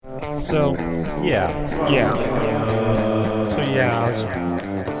So, Yeah. yeah. So, yeah,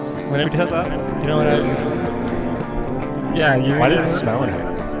 whenever he does that, you know what yeah, Why did it smell in here?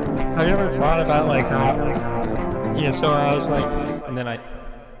 have you ever thought about, like, how, yeah, so I was like, And then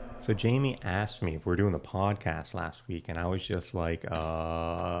so Jamie asked me if we are doing the podcast last week, and I was just like,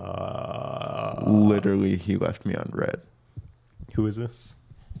 Literally, he left me on red. who is this?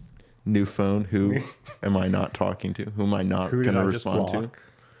 New phone. Who am I not talking to? Who am I not Who going did to I just respond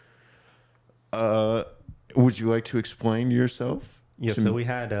block? to? Would you like to explain yourself? Yeah, so we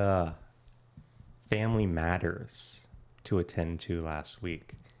had Family Matters to attend to last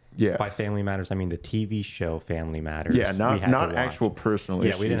week. Yeah. By Family Matters, I mean the TV show Family Matters. Yeah, We had to not watch. actual personal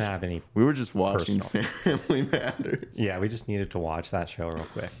Yeah, issues. we didn't have any. We were just watching personal. Family Matters. Yeah, we just needed to watch that show real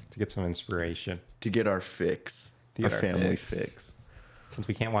quick to get some inspiration. To get our fix. To get our our family fix. fix. Since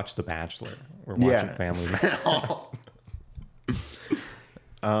we can't watch The Bachelor, we're watching Family Matters.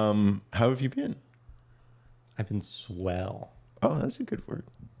 How have you been? I've been swell. Oh, that's a good word.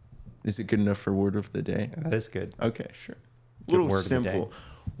 Is it good enough for word of the day? That is good. Okay, sure. Good Little word of the day. simple.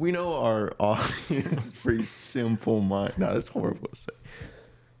 We know our audience is pretty simple mind. No, that's horrible to say.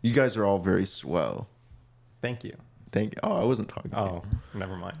 You guys are all very swell. Thank you. Thank you. Oh, I wasn't talking. Oh,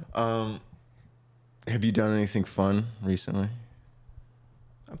 never mind. Have you done anything fun recently?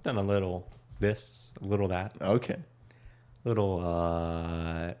 I've done a little this, a little that, Okay. little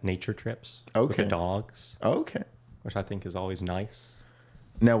nature trips with Okay. the dogs, Okay. which I think is always nice.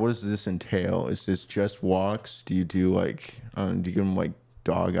 Now, what does this entail? Is this just walks? Do you do like, do you give them like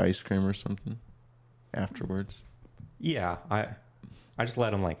dog ice cream or something afterwards? Yeah, I just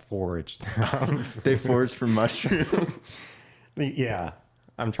let them like forage. They forage for mushrooms. Yeah,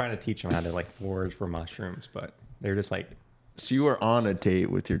 I'm trying to teach them how to like forage for mushrooms, but they're just like So you were on a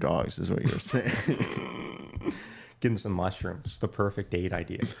date with your dogs, is what you're saying. getting some mushrooms. The perfect date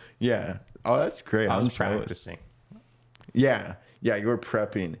idea. Yeah. Oh, that's great. I I'm was jealous. practicing. Yeah. Yeah, you were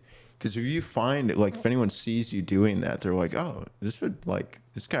prepping. Because if you find, like, if anyone sees you doing that, they're like, oh, this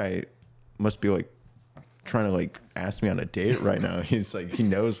guy must be, like, trying to, like, ask me on a date right now. He's like, he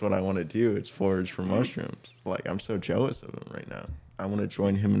knows what I want to do. It's forage for mushrooms. Like, I'm so jealous of him right now. I want to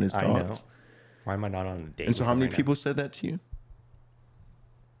join him and his I know. dogs. Why am I not on a date? And so with how him many right people said that to you?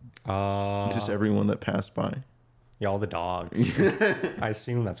 now? Just everyone that passed by? Yeah, all the dogs. I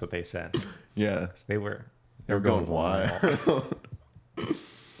assume that's what they said. Yeah. They were Going wild.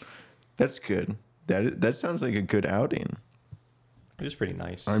 That's good. That sounds like a good outing. It was pretty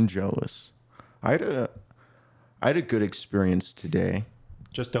nice. I'm jealous. I had a good experience today.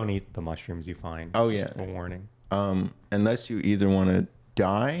 Just don't eat the mushrooms you find. Oh, Just yeah. a warning. Unless you either want to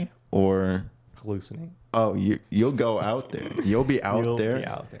die or Hallucinate. you'll go out there. You'll be out You'll there. be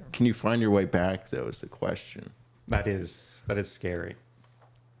out there. Can you find your way back though? Is the question. That is scary.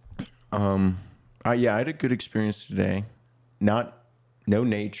 I had a good experience today. No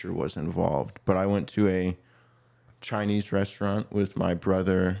nature was involved, but I went to a Chinese restaurant with my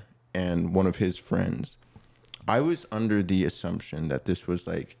brother and one of his friends. I was under the assumption that this was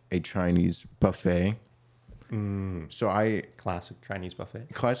like a Chinese buffet. So Classic Chinese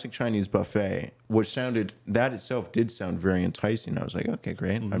buffet. classic Chinese buffet, that itself did sound very enticing. I was like, okay,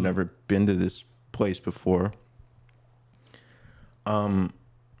 great. I've never been to this place before.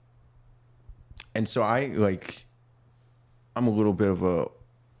 And so I'm a little bit of a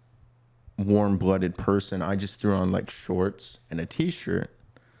warm-blooded person. I just threw on like shorts and a t-shirt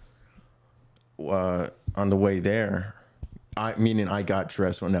on the way there. Meaning I got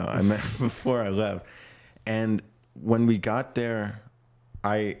dressed. Well, no, I meant before I left. And when we got there,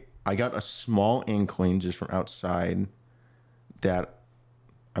 I got a small inkling just from outside that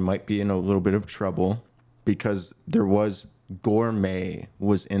I might be in a little bit of trouble because gourmet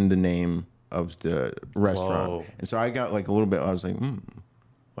was in the name of the restaurant. Whoa. And so I got like a little bit, I was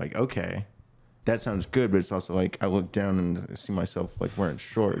like, okay, that sounds good. But it's also like, I look down and see myself like wearing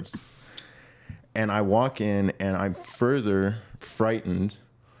shorts. And I walk in and I'm further frightened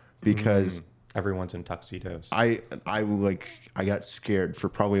because Everyone's in tuxedos. I got scared for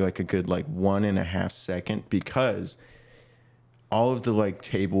probably like a good like 1.5 seconds because all of the like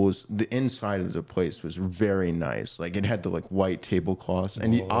tables, the inside of the place was very nice. Like it had the like white tablecloths,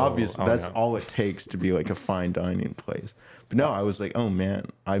 and obviously that's all it takes to be like a fine dining place. But no, I was like, oh man,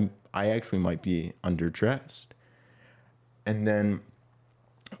 I actually might be underdressed. And then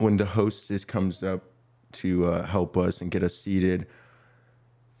when the hostess comes up to help us and get us seated,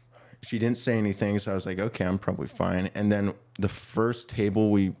 she didn't say anything, so I was like, okay, I'm probably fine. And then the first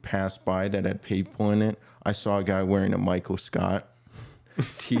table we passed by that had people in it, I saw a guy wearing a Michael Scott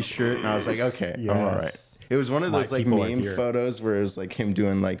t-shirt, and I was like, okay, I'm all right. It was one of those like people are meme here. photos where it was like him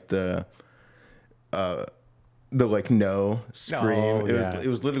doing like the like no scream. Oh, It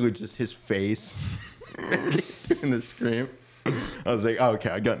was literally just his face doing the scream. I was like, oh,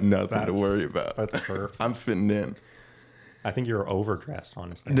 okay, I got nothing to worry about. That's perfect. I'm fitting in. I think you're overdressed,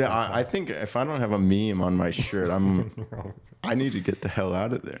 honestly. Yeah, I think if I don't have a meme on my shirt, I need to get the hell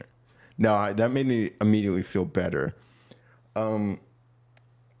out of there. No, that made me immediately feel better.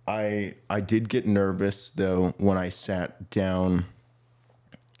 I did get nervous though when I sat down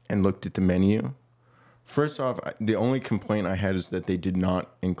and looked at the menu. First off, the only complaint I had is that they did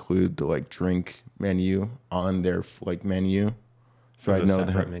not include the like drink menu on their like menu. So I know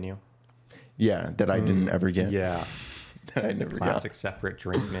that menu. Yeah, that I didn't ever get. Yeah. That I never Classic separate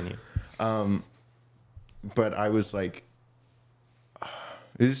drink menu. But I was like,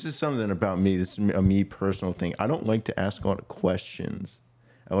 this is something about me. This is a me personal thing. I don't like to ask a lot of questions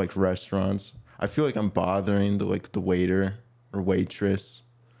at like restaurants. I feel like I'm bothering the waiter or waitress.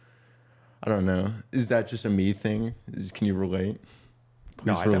 I don't know. Is that just a me thing? Can you relate?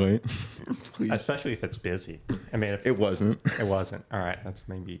 No, Please relate. Please. Especially if it's busy. I mean, if It wasn't. it wasn't. All right, that's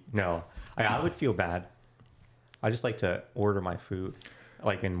maybe no. I would feel bad. I just like to order my food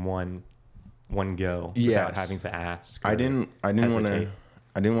like in one go without having to ask. I didn't want hesitate.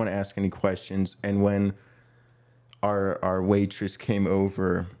 to ask any questions. And when our waitress came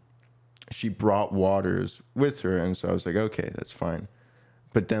over, she brought waters with her, and so I was like, okay, that's fine.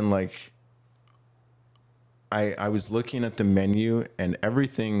 But then like I was looking at the menu, and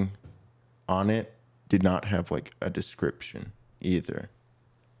everything on it did not have like a description either.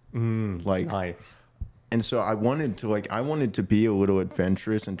 Like Nice. And so I wanted to be a little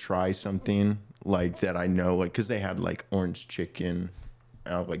adventurous and try something like that I know, like, because they had like orange chicken,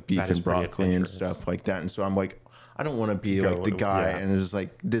 like beef That is and pretty broccoli and adventurous. stuff like that. And so I'm like, I don't want to be like the guy. Yeah. And it's like,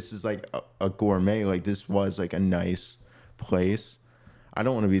 this is like a gourmet. Like this was like a nice place. I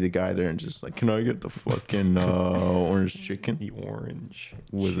don't want to be the guy there and just like, can I get the fucking orange chicken The orange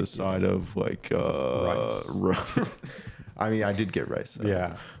with chicken. a side of like rice. I mean, I did get rice. Though.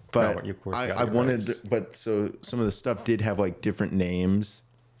 Yeah. But No, you of course I gotta get wanted, rice. but so some of the stuff did have like different names,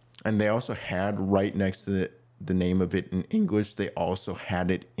 and they also had right next to the name of it in English, they also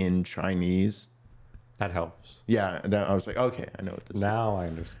had it in Chinese. That helps. Yeah, that, I was like, okay, I know what this is. Now I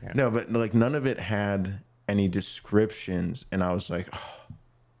understand. No, but like none of it had any descriptions, and I was like, oh,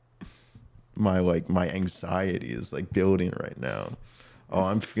 my anxiety is like building right now. Oh,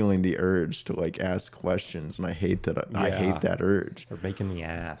 I'm feeling the urge to like ask questions, and I hate that. I Yeah. hate that urge. Or making me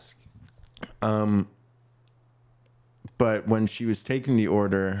ask. But when she was taking the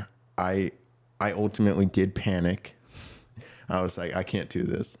order, I ultimately did panic. I was like, I can't do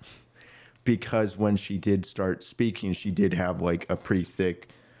this. Because when she did start speaking, she did have like a pretty thick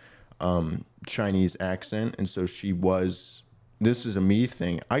Chinese accent. And so this is a me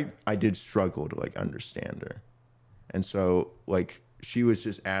thing. I did struggle to like understand her. And so like she was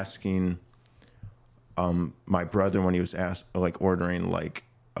just asking my brother when he was ordering like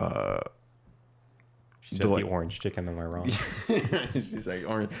She said the orange chicken, am I wrong? she's like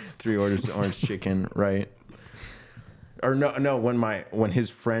 3 orders of orange chicken, right? Or no, when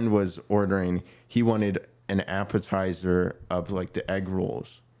his friend was ordering, he wanted an appetizer of like the egg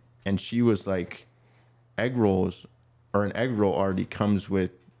rolls. And she was like, egg rolls or an egg roll already comes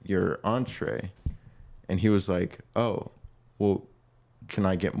with your entree. And he was like, oh, well, can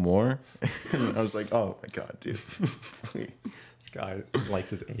I get more? And I was like, oh my God, dude, please. This guy likes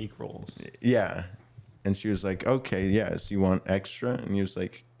his egg rolls. Yeah. And she was like, okay, yes, you want extra? And he was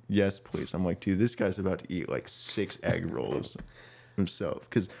like, yes, please. I'm like, dude, this guy's about to eat like 6 egg rolls himself.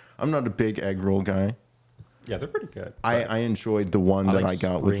 Because I'm not a big egg roll guy. Yeah, they're pretty good. I enjoyed the one that I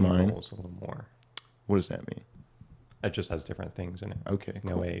got with spring mine. rolls a little more. What does that mean? It just has different things in it. Okay,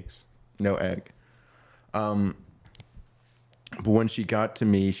 No cool. eggs. No egg. But when she got to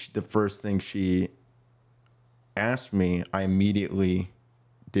me, the first thing she asked me, I immediately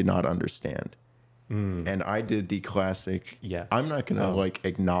did not understand. And I did the classic. Yeah. I'm not going to like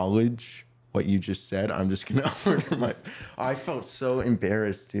acknowledge what you just said. I'm just going to order my. I felt so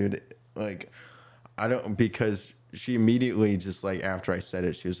embarrassed, dude. Like, because she immediately just like after I said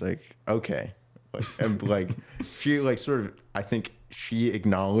it, she was like, okay. Like, and like, she like sort of, I think she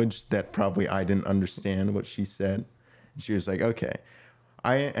acknowledged that probably I didn't understand what she said. And she was like, okay.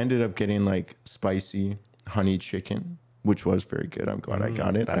 I ended up getting like spicy honey chicken, which was very good. I'm glad I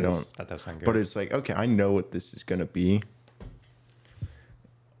got it. That does sound good. But it's like, okay, I know what this is gonna be.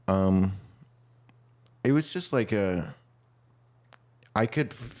 It was just like I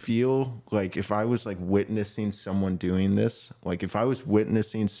could feel like if I was like witnessing someone doing this, like if I was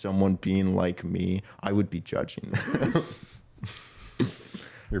witnessing someone being like me, I would be judging.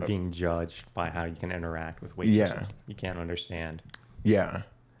 You're being judged by how you can interact with waitresses. Yeah. You can't understand. Yeah.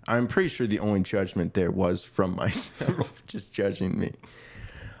 I'm pretty sure the only judgment there was from myself, just judging me.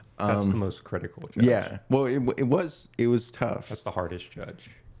 That's the most critical judge. Yeah. Well, it was tough. That's the hardest judge.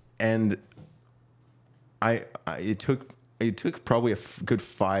 And it took probably a good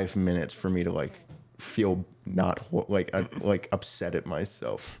 5 minutes for me to like feel not like upset at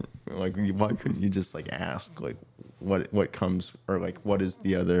myself. Like, why couldn't you just like ask like what comes, or like what is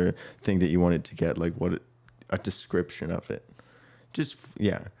the other thing that you wanted to get, like what a description of it. Just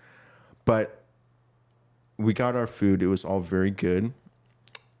yeah. But we got our food. It was all very good,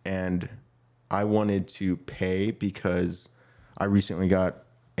 and I wanted to pay because I recently got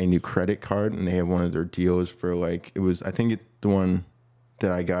a new credit card, and they have one of their deals for like, it was, I think the one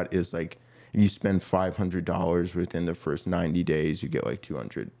that I got is like, if you spend $500 within the first 90 days, you get like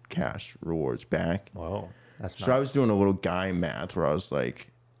 200 cash rewards back. Whoa, that's so nice. I was doing a little guy math where I was like,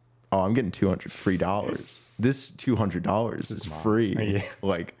 oh, I'm getting 200 free dollars. This $200 is free. Yeah.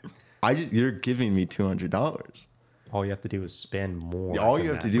 Like, you're giving me $200. All you have to do is spend more. All you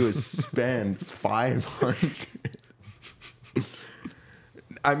have to do is spend 500.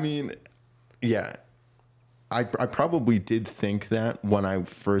 I mean, yeah, I probably did think that when I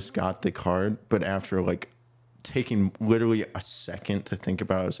first got the card, but after like taking literally a second to think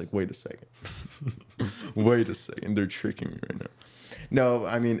about it, I was like, wait a second. Wait a second. They're tricking me right now. No,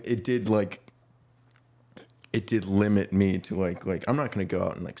 I mean, it did limit me to like I'm not going to go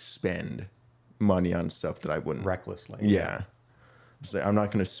out and like spend money on stuff that I wouldn't. Recklessly. Yeah. So I'm not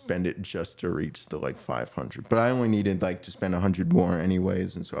going to spend it just to reach the like 500, but I only needed like to spend 100 more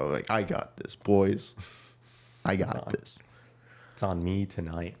anyways. And so I was like, I got this, boys. I got this. It's on me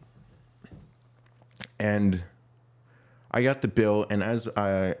tonight. And I got the bill. And as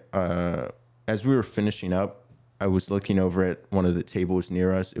we were finishing up, I was looking over at one of the tables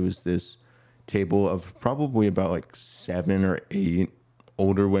near us. It was this table of probably about like 7 or 8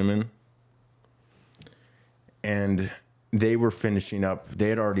 older women. And they were finishing up. They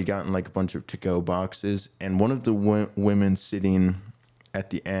had already gotten like a bunch of to-go boxes. And one of the women sitting at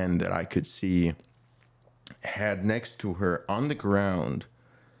the end that I could see had next to her on the ground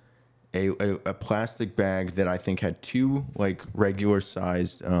a plastic bag that I think had 2 like regular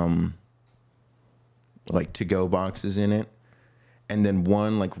sized like to-go boxes in it. And then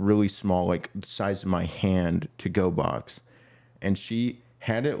one like really small, like the size of my hand to-go box. And she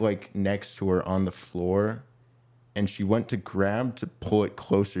had it like next to her on the floor. And she went to grab to pull it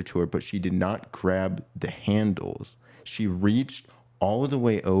closer to her, but she did not grab the handles. She reached all the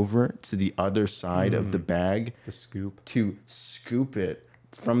way over to the other side of the bag to scoop it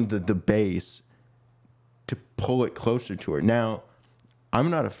from the base to pull it closer to her. Now, I'm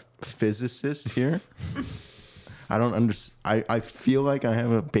not a physicist here. I don't understand. I feel like I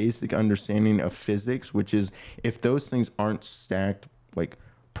have a basic understanding of physics, which is if those things aren't stacked like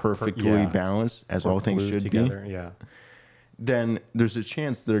perfectly balanced, as all things should together, be, then there's a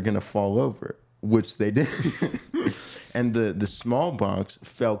chance they're going to fall over, which they did. And the small box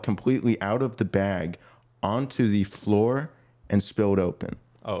fell completely out of the bag onto the floor and spilled open.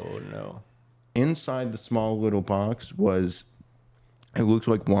 Oh, no. Inside the small little box it looked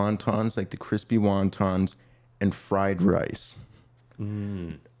like wontons, like the crispy wontons, and fried rice.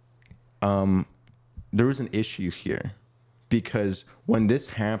 There was an issue here. Because when this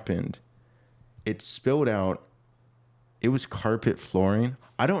happened, it spilled out. It was carpet flooring.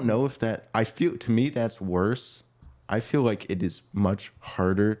 I don't know if to me that's worse. I feel like it is much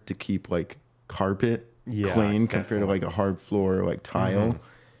harder to keep like carpet clean compared to like a hard floor or like tile. Mm-hmm.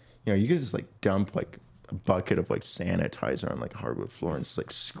 You know, you can just like dump like a bucket of like sanitizer on like hardwood floor and just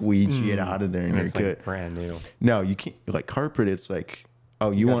like squeegee it out of there and you're it's good. Like brand new. No, you can't. Like carpet, it's like,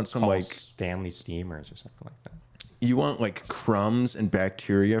 oh, you want some like Stanley steamers or something like that. You want like crumbs and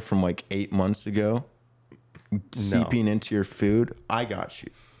bacteria from like 8 months ago seeping into your food? I got you.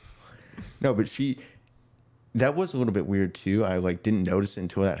 No, but that was a little bit weird too. I like didn't notice it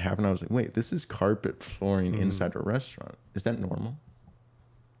until that happened. I was like, wait, this is carpet flooring inside a restaurant. Is that normal?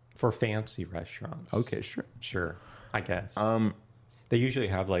 For fancy restaurants. Okay, sure. Sure, I guess. They usually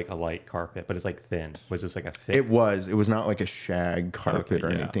have like a light carpet, but it's like thin. Was this like a thick? It was not like a shag carpet or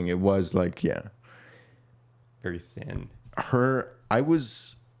anything. It was like, very thin. I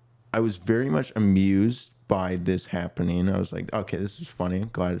was very much amused by this happening. I was like, okay, this is funny.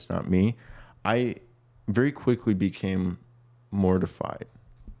 Glad it's not me. I very quickly became mortified.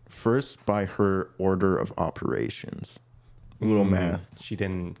 First by her order of operations. little math. She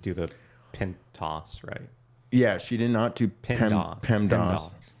didn't do the pin toss, right? Yeah, she did not do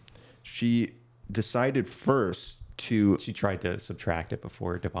PEMDAS. She decided first to... She tried to subtract it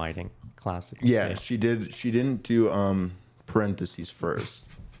before dividing. Classic. Yeah, she did. She didn't do parentheses first.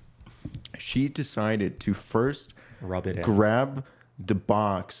 She decided to first rub it in. Grab the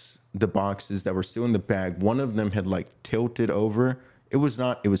boxes that were still in the bag. One of them had like tilted over. It was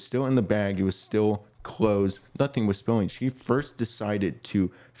still in the bag. It was still closed. Nothing was spilling. She first decided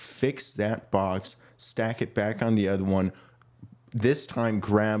to fix that box, stack it back on the other one. This time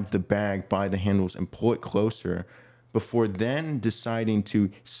grab the bag by the handles and pull it closer before then deciding to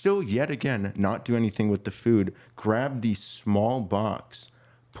still yet again not do anything with the food, grab the small box,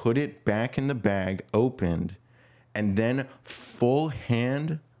 put it back in the bag, opened, and then full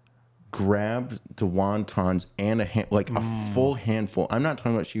hand grabbed the wontons and a full handful. I'm not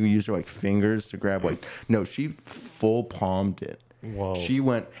talking about she used her like fingers to grab no, she full palmed it. Whoa. She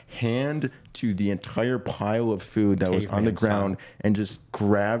went hand to the entire pile of food that was on the ground and just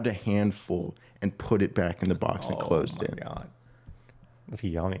grabbed a handful and put it back in the box and closed it. Oh my God. That's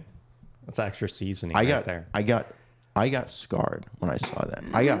yummy. That's extra seasoning right there. I got scarred when I saw that.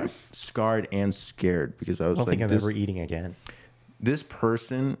 I got scarred and scared because I was I don't think I'm ever eating again. This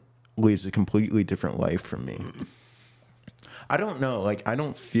person leads a completely different life from me. I don't know. I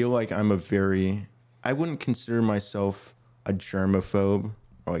don't feel like I wouldn't consider myself a germaphobe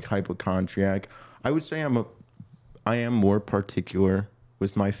or hypochondriac. I would say I am more particular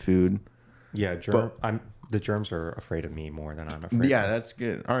with my food. Yeah, the germs are afraid of me more than I'm afraid. Yeah, that's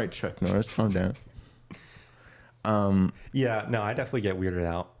good. All right, Chuck Norris, calm down. Yeah, no, I definitely get weirded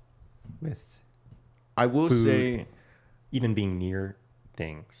out with. I will say, even being near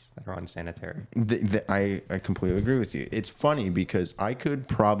things that are unsanitary. I completely agree with you. It's funny because I could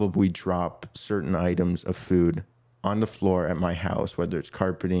probably drop certain items of food on the floor at my house, whether it's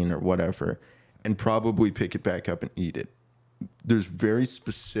carpeting or whatever, and probably pick it back up and eat it. There's very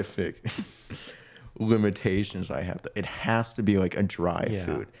specific limitations I have. It has to be like a dry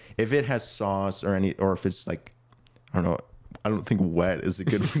food. If it has sauce or if it's like, I don't know, I don't think wet is a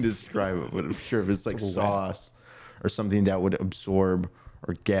good way to describe it, but I'm sure if it's like sauce or something that would absorb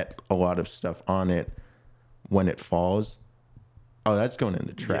or get a lot of stuff on it when it falls, that's going in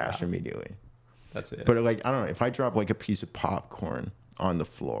the trash immediately. That's it. But I don't know, if I drop like a piece of popcorn on the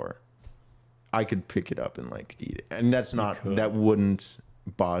floor, I could pick it up and eat it. And that wouldn't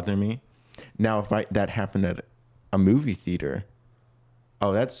bother me. Now, if that happened at a movie theater,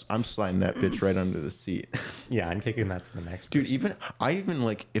 I'm sliding that bitch right under the seat. Yeah, I'm taking that to the next Dude, person.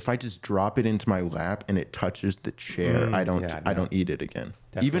 if I just drop it into my lap and it touches the chair, I don't eat it again.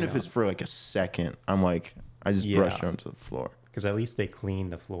 Definitely even if it's for a second, I'm I just brush it onto the floor. Because at least they clean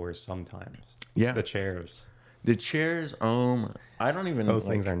the floors sometimes. Yeah. The chairs, I don't even... Those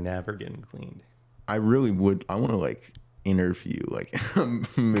things are never getting cleaned. I really would... I want to, interview,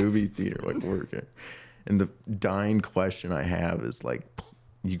 a movie theater, worker. And the dying question I have is,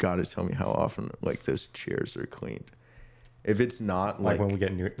 you got to tell me how often, those chairs are cleaned. If it's not, when we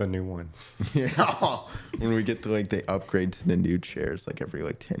get the new ones. Yeah. When we get to, they upgrade to the new chairs,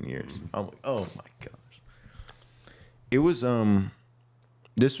 every, 10 years. I'm oh, my gosh. It was,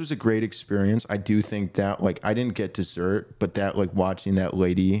 this was a great experience. I do think that I didn't get dessert, but that watching that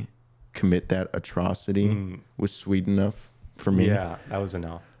lady commit that atrocity was sweet enough for me. Yeah, that was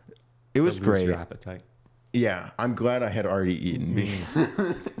enough. It was great. Your appetite. Yeah, I'm glad I had already eaten.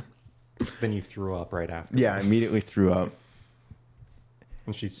 Then you threw up right after. Yeah, I immediately threw up.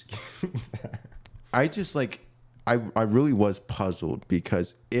 And she's. I just I really was puzzled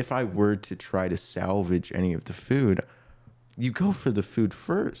because if I were to try to salvage any of the food, you go for the food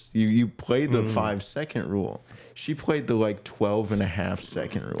first. You play the 5-second rule. She played the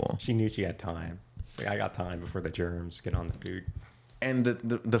 12.5-second rule. She knew she had time. I got time before the germs get on the food. And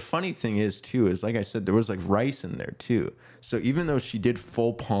the funny thing is too is like I said, there was rice in there too. So even though she did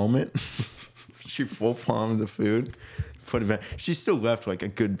full palm it, she full palmed the food, put it back. She still left a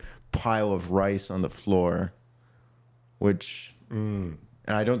good pile of rice on the floor, which. And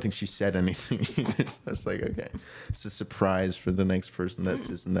I don't think she said anything either. So it's okay. It's a surprise for the next person that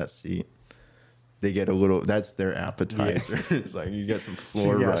sits in that seat. They get a little, that's their appetizer. Yeah. It's you get some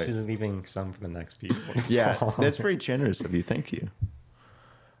floor rice. She's leaving some for the next people. Yeah, that's very generous of you. Thank you.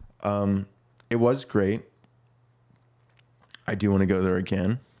 It was great. I do want to go there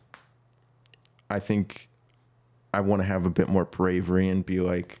again. I think I want to have a bit more bravery and be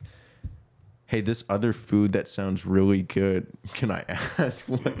hey, this other food that sounds really good, can I ask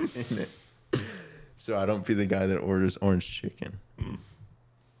what's in it? So I don't be the guy that orders orange chicken.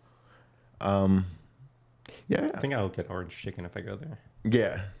 Yeah. I think I'll get orange chicken if I go there.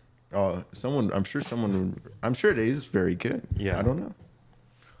 Yeah. Oh, I'm sure it is very good. Yeah. I don't know.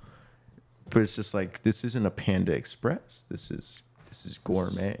 But it's just like, this isn't a Panda Express. This is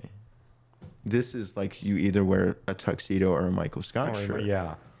gourmet. This is like you either wear a tuxedo or a Michael Scott shirt.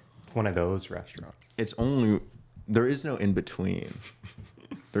 Yeah. One of those restaurants. There is no in between.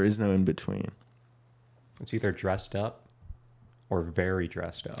 There is no in between. It's either dressed up or very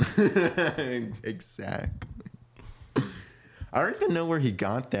dressed up. Exactly. I don't even know where he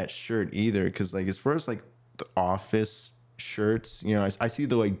got that shirt either, because like as far as like the office shirts, you know, I see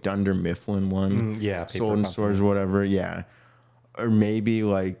the like Dunder Mifflin one, sold in stores or whatever, yeah, or maybe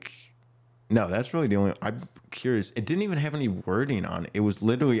like, no, that's really the only. I'm curious. It didn't even have any wording on it. It was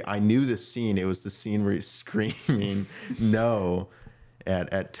literally, I knew the scene. It was the scene where he's screaming no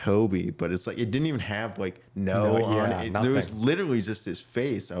at Toby, but it's like it didn't even have like no on it. There was literally just his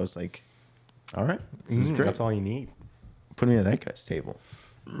face. I was like, all right, this is great. That's all you need. Put me at that guy's table.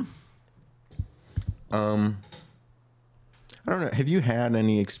 I don't know. Have you had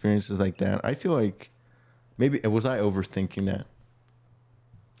any experiences like that? I feel like maybe was I overthinking that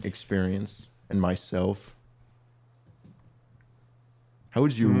experience and myself? How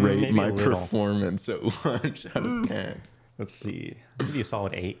would you rate my performance at lunch out of 10? Let's see. I'll give you a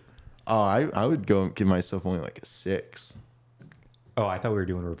solid 8. Oh, I would go give myself only like a 6. Oh, I thought we were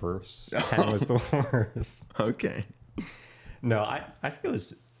doing reverse. 10 was the worst. Okay. No, I think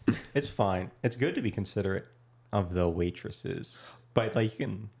it's fine. It's good to be considerate of the waitresses, but like you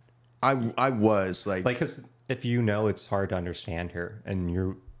can. I was like because if you know it's hard to understand her and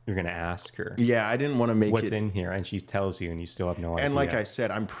you're gonna ask her. Yeah, I didn't want to make what's in here, and she tells you, and you still have no idea. And like I said,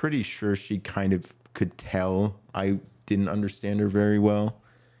 I'm pretty sure she kind of could tell I didn't understand her very well,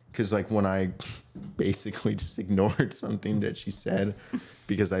 because like when I basically just ignored something that she said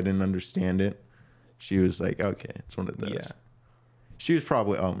because I didn't understand it, she was like, "Okay, it's one of those." Yeah. She was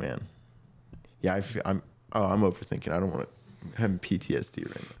probably, oh man, yeah. I'm overthinking. I don't want to have PTSD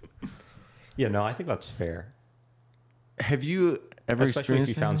right now. Yeah, no, I think that's fair. Have you ever especially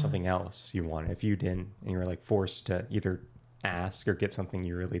experienced if you found something else you wanted? If you didn't, and you were like forced to either ask or get something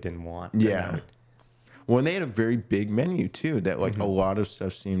you really didn't want. Yeah. Well, and they had a very big menu too. That like a lot of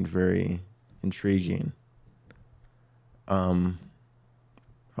stuff seemed very intriguing. I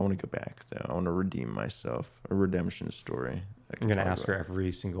want to go back though. I want to redeem myself. A redemption story. I'm going to ask her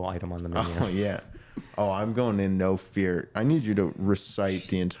every single item on the menu. Oh, yeah. Oh, I'm going in no fear. I need you to recite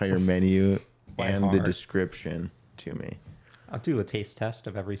the entire menu and the description to me. I'll do a taste test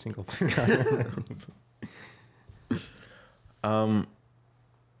of every single food. Well,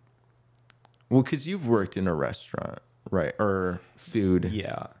 because you've worked in a restaurant, right? Or food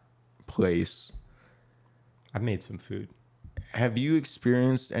place. I've made some food. Have you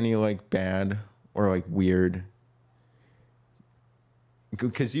experienced any like bad or like weird?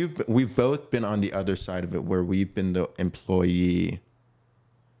 Because we've both been on the other side of it where we've been the employee,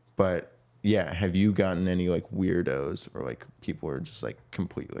 but yeah, have you gotten any like weirdos or like people who are just like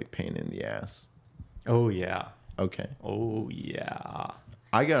completely like pain in the ass? Oh yeah. Okay. Oh yeah.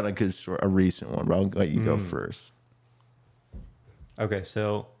 I got a recent one, but I'll let you go first. Okay,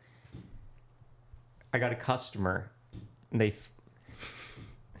 so I got a customer. And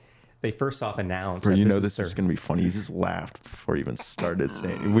they first off announced. Bro, you know this is going to be funny. You just laughed before you even started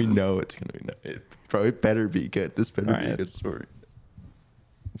saying it. We know it's going to be. It probably better be good. This better be a good story.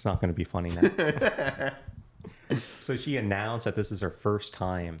 It's not going to be funny now. So she announced that this is her first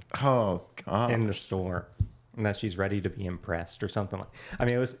time. Oh God! In the store, and that she's ready to be impressed or something like. I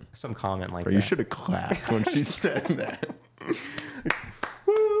mean, it was some comment like that. You should have clapped when she said that.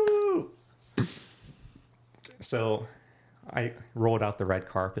 Woo! So I rolled out the red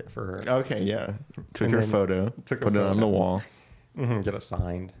carpet for her. Okay, yeah. Took her photo. Put it on the wall. Get it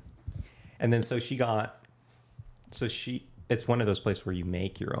signed. And then it's one of those places where you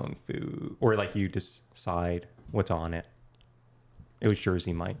make your own food, or like you decide what's on it. It was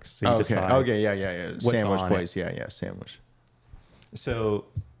Jersey Mike's. So you decide yeah. Sandwich place. Yeah, sandwich. So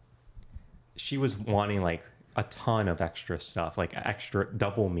she was wanting like a ton of extra stuff, like extra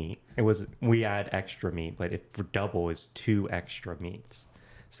double meat. We add extra meat, but if for double is 2 extra meats.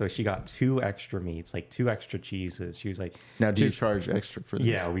 So she got 2 extra meats, like 2 extra cheeses. She was like, "Now, do you charge extra for this?"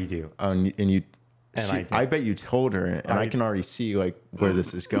 Yeah, we do. I bet you told her, and I can already see like where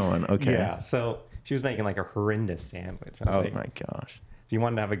this is going. Okay. Yeah. So she was making like a horrendous sandwich. I was like, my gosh! If you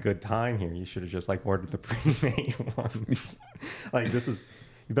wanted to have a good time here, you should have just like ordered the pre-made ones. Like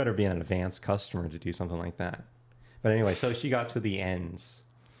you better be an advanced customer to do something like that. But anyway, so she got to the ends,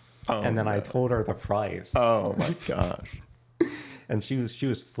 and then I told her the price. Oh my gosh! And she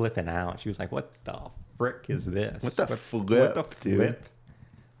was flipping out. She was like, "What the frick is this? What the flip, dude? Flip?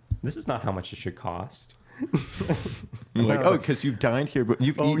 This is not how much it should cost." I'm like, oh, because you've dined here, but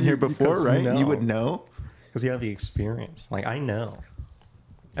you've eaten here before, right? You would know. Because you have the experience. Like, I know.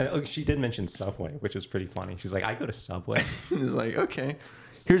 And she did mention Subway, which is pretty funny. She's like, I go to Subway. It's like, okay,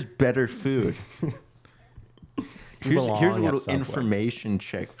 here's better food. Here's a little information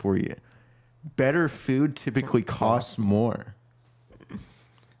check for you. Better food typically costs more.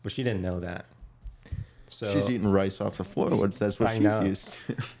 But she didn't know that. So she's eating rice off the floor. That's what she's used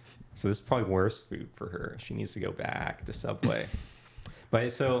to. So this is probably worse food for her. She needs to go back to Subway.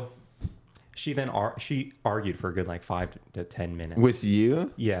 But so she then she argued for a good like 5 to 10 minutes. With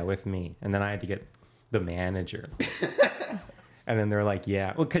you? Yeah, with me. And then I had to get the manager. And then they're like,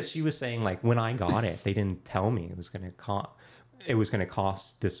 yeah. Well, because she was saying like when I got it, they didn't tell me it was going to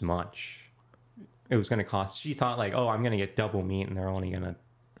cost this much. It was going to cost. She thought like, oh, I'm going to get double meat and they're only going to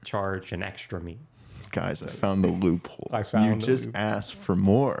charge an extra meat. Guys, I found the loophole. You just asked for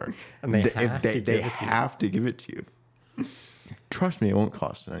more. And they have to give it to you. Trust me, it won't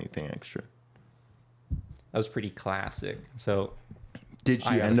cost anything extra. That was pretty classic. So did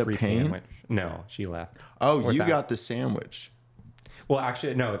she end up paying? Sandwich. No, she left. Oh, you got the sandwich. Well,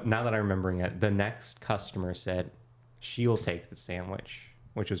 actually, no, now that I'm remembering it, the next customer said she will take the sandwich,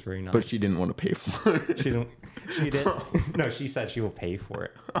 which was very nice. But she didn't want to pay for it. She didn't. No, she said she will pay for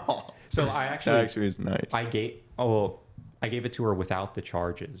it. Oh, so that actually is nice. I gave it to her without the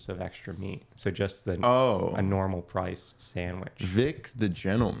charges of extra meat. So just a normal price sandwich. Vic the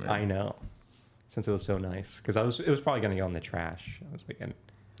gentleman. I know. Since it was so nice. Because it was probably going to go in the trash. I was like,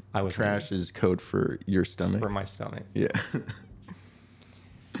 trash is code for your stomach? For my stomach. Yeah.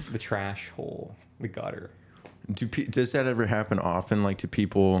 The trash hole. The gutter. Does that ever happen often? Like, to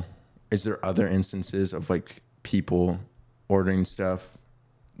people, is there other instances of like people ordering stuff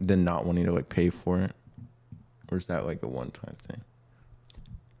then not wanting to like pay for it? Or is that like a one-time thing?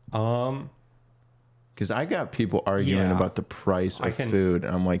 Because I got people arguing about the price of food.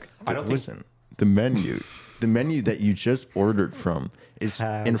 And I'm like, listen, the menu that you just ordered from is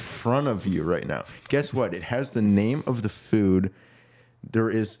in front of you right now. Guess what? It has the name of the food. There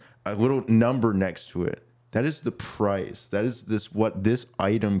is a little number next to it. That is the price. That is what this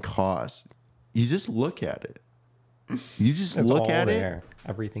item costs. You just look at it. You just look at it.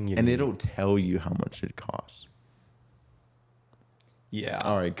 Everything you and need. It'll tell you how much it costs. Yeah.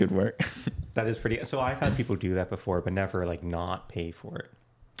 All right, good work. That is pretty. So I've had people do that before, but never like not pay for it.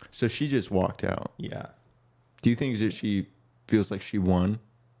 So she just walked out. Yeah. Do you think that she feels like she won?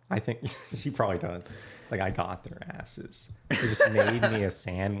 I think she probably does. Like, I got their asses. They just made me a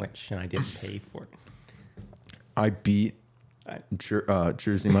sandwich and I didn't pay for it. I beat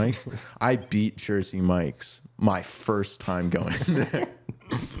Jersey Mike's. I beat Jersey Mike's my first time going there.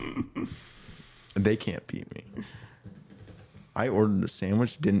 They can't beat me. I ordered a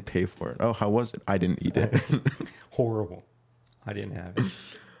sandwich, didn't pay for it. Oh, how was it? I didn't eat it. Horrible. I didn't have it.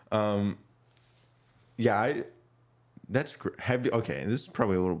 Yeah, that's okay. This is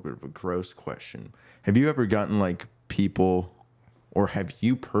probably a little bit of a gross question. Have you ever gotten like people, or have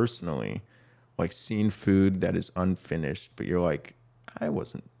you personally, like seen food that is unfinished, but you're like, it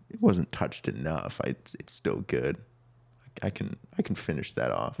wasn't touched enough. It's still good. I can finish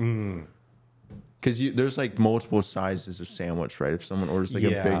that off. Because there's like multiple sizes of sandwich, right? If someone orders like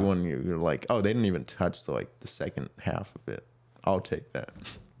a big one, you're like, oh, they didn't even touch the second half of it. I'll take that.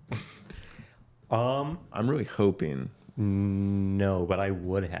 I'm really hoping. No, but I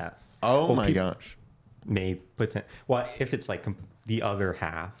would have. Oh my gosh. Well, if it's like the other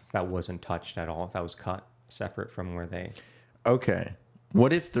half that wasn't touched at all, that was cut separate from where they. Okay.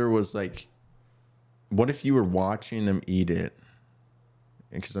 What if there was what if you were watching them eat it?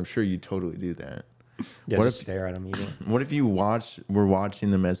 Because I'm sure you totally do that. Yeah, what just stare at them eating. What if you were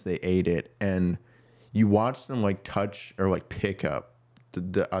watching them as they ate it, and you watched them touch or pick up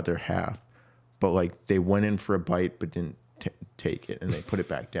the other half, but they went in for a bite but didn't take it, and they put it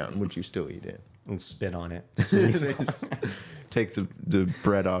back down? Would you still eat it? And spit on it. They just take the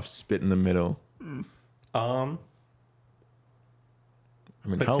bread off, spit in the middle. I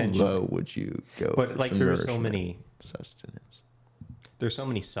mean, how low would you go? But there are so many sustenance. There's so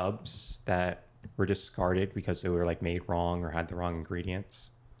many subs that were discarded because they were made wrong or had the wrong ingredients.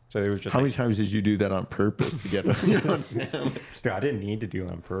 So it was just. How many times did you do that on purpose to get a sandwich? Dude, I didn't need to do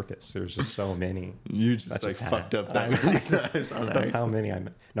it on purpose. There's just so many. You just fucked up that many times. That's how many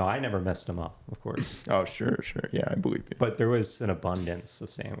No, I never messed them up, of course. Oh, sure. Yeah, I believe you. But there was an abundance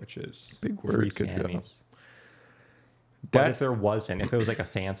of sandwiches. Big word. Good job. But if there wasn't, if it was a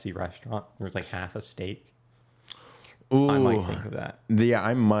fancy restaurant, there was half a steak. I might Ooh. think of that. Yeah,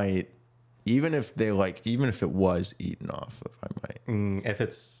 I might. Even if it was eaten off of, I might. If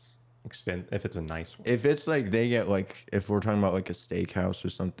it's if it's a nice one. If it's like they get like, if we're talking about like a steakhouse or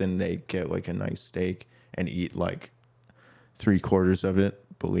something, they get like a nice steak and eat like 3/4 of it,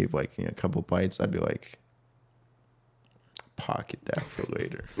 believe like, a couple bites, I'd be like, pocket that for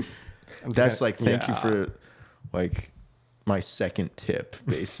later. That's like, thank you for like my second tip,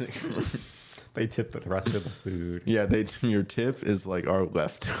 basically. They tip the rest of the food. Yeah, your tip is like our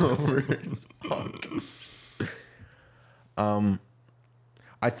leftovers.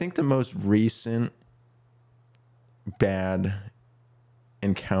 I think the most recent bad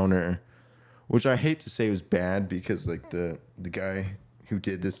encounter, which I hate to say was bad because like the guy who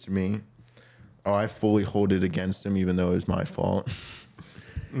did this to me, I fully hold it against him even though it was my fault.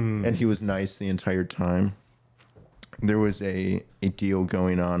 And he was nice the entire time. There was a deal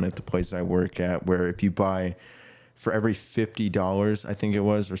going on at the place I work at where if you buy for every $50, I think it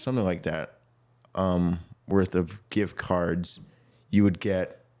was, or something like that, worth of gift cards, you would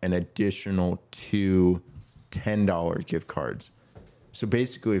get an additional 2 $10 gift cards. So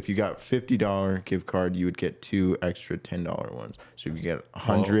basically, if you got $50 gift card, you would get 2 extra $10 ones. So if you get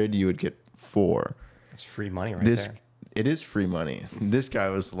 100, you would get 4. That's free money there. It is free money. This guy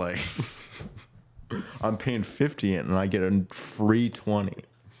was like, I'm paying 50 and I get a free 20.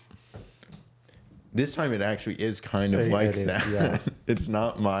 This time it actually is kind of like that. Yeah. It's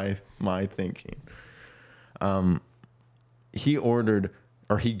not my thinking. He bought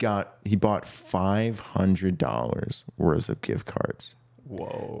 $500 worth of gift cards.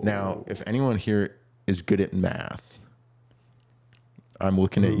 Whoa. Now, if anyone here is good at math, I'm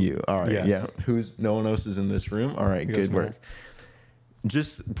looking at you. All right. Yeah. No one else is in this room? All right. Good work.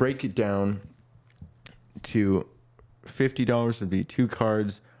 Just break it down to $50 would be 2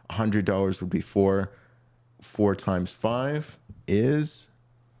 cards. $100 would be 4. 4 times 5 is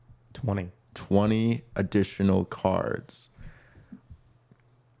 20 additional cards.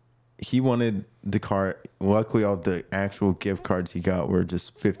 He wanted the card. Luckily, all the actual gift cards he got were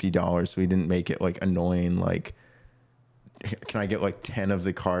just $50, so he didn't make it like annoying. Like, can I get like 10 of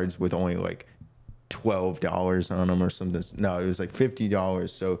the cards with only like $12 on them or something? No, it was like $50.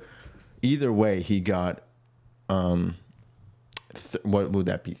 So either way, he got what would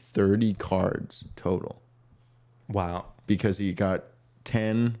that be? 30 cards total. Wow. Because he got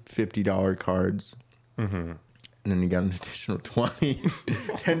 10 $50 cards. Mm-hmm. And then he got an additional 20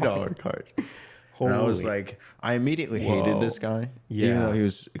 $10 cards. And I was like, I immediately hated this guy. Yeah. Even though he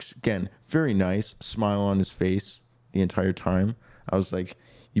was, again, very nice, smile on his face the entire time. I was like,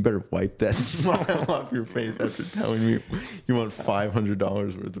 you better wipe that smile off your face after telling me you want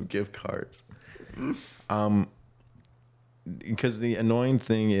 $500 worth of gift cards. Because the annoying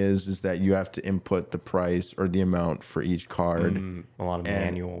thing is that you have to input the price or the amount for each card. A lot of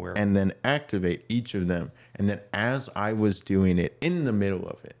manual work. And then activate each of them. And then as I was doing it, in the middle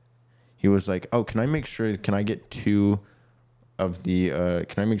of it, he was like, oh, can I get 2 of the,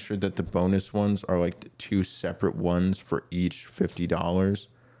 can I make sure that the bonus ones are like 2 separate ones for each $50?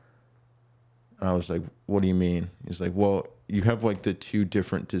 And I was like, what do you mean? He's like, well, you have like the 2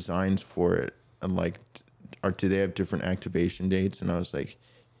 different designs for it. And like, do they have different activation dates? And I was like,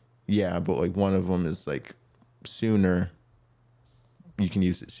 yeah, but like one of them is like sooner. You can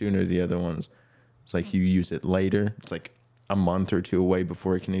use it sooner. The other one's, it's like you use it later. It's like a month or 2 away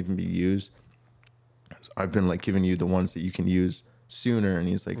before it can even be used. So I've been like giving you the ones that you can use sooner. And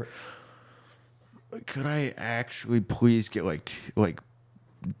he's like, could I actually please get like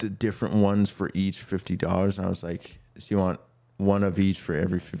the different ones for each $50? And I was like, so you want one of each for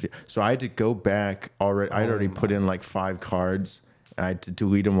every 50? So I had to go back already. I'd already put in like 5 cards. I had to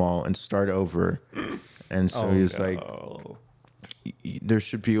delete them all and start over. And so he was like, there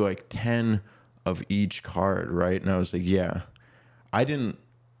should be like 10 of each card, right? And I was like, yeah.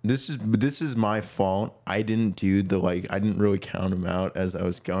 This is my fault. I didn't do I didn't really count them out as I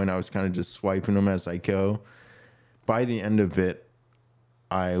was going. I was kind of just swiping them as I go. By the end of it,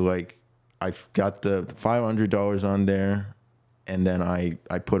 I got the $500 on there, and then I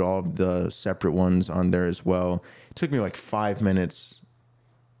put all of the separate ones on there as well. It took me like 5 minutes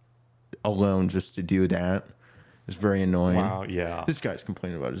alone just to do that. It's very annoying. Wow, yeah. This guy's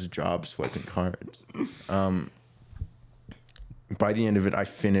complaining about his job swiping cards. By the end of it, I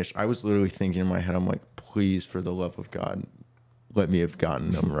finished. I was literally thinking in my head, I'm like, please, for the love of God, let me have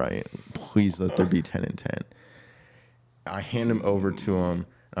gotten them right. Please let there be 10 and 10. I hand him over to him.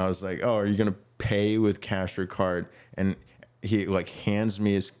 And I was like, oh, are you going to pay with cash or card? And he like hands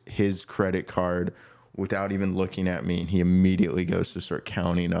me his credit card without even looking at me. And he immediately goes to start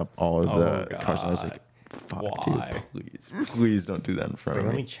counting up all of the cards. And I was like, fuck, Why? dude, please don't do that in front Like,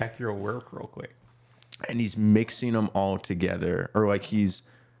 of let me. me check your work real quick. And he's mixing them all together, or like he's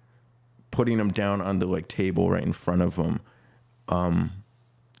putting them down on the like table right in front of him. And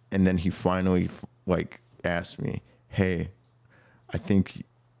then he finally like asked me, "Hey, I think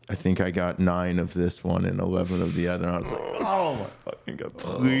I got 9 of this one and 11 of the other." And I was like, "Oh my fucking god,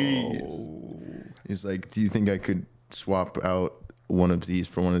 please!" He's like, "Do you think I could swap out one of these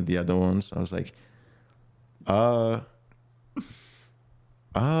for one of the other ones?" I was like, yeah.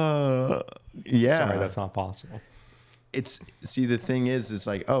 Sorry, that's not possible. See, the thing is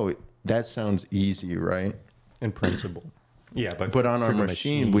like, oh, that sounds easy, right? In principle. Yeah, But on our for the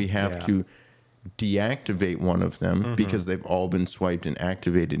machine, we have yeah. to deactivate one of them because they've all been swiped and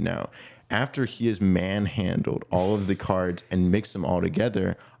activated now. After he has manhandled all of the cards and mixed them all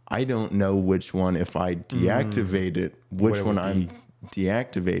together, I don't know which one, if I deactivate it, which it one would I'm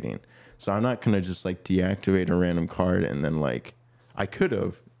deactivating. So I'm not going to just like deactivate a random card and then like, I could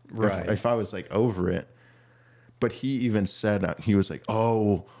have, Right. if I was like over it. But he even said, he was like,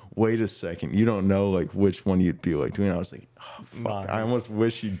 "Oh, wait a second, you don't know like which one you'd be like doing." I was like, "Oh, fuck. Nice. I almost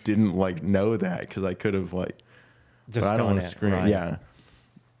wish you didn't like know that because I could have like, Just but I don't want done to it, scream." right. Yeah.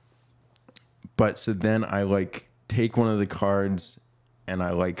 But so then I like take one of the cards and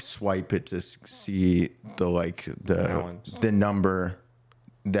I like swipe it to see the like Balance. the number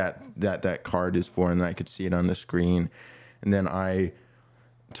that card is for, and I could see it on the screen. And then I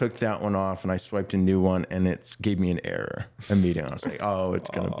took that one off and I swiped a new one and it gave me an error immediately. I was like, "Oh, it's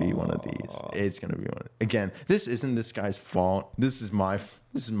gonna be one of these. It's gonna be one." Again, this isn't this guy's fault. This is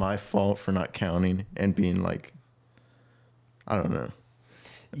my fault for not counting and being like, I don't know.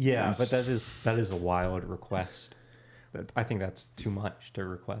 Yeah, but that is a wild request. I think that's too much to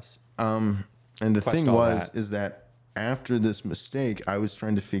request. And the Request thing all is that after this mistake, I was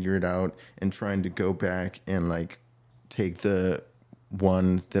trying to figure it out and trying to go back and like take the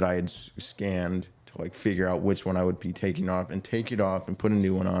one that I had scanned to like figure out which one I would be taking off and take it off and put a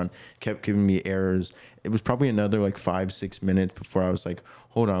new one on. Kept giving me errors. It was probably another like 5-6 minutes before I was like,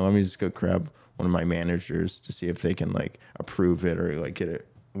 "Hold on, let me just go grab one of my managers to see if they can like approve it or like get it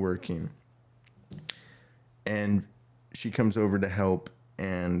working." And she comes over to help,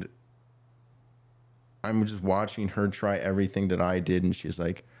 and I'm just watching her try everything that I did, and she's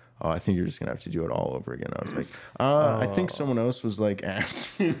like, "Oh, I think you're just gonna have to do it all over again." I was like, I think someone else was like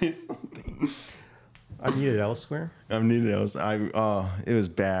asking me something. I'm needed elsewhere. I'm needed else. It was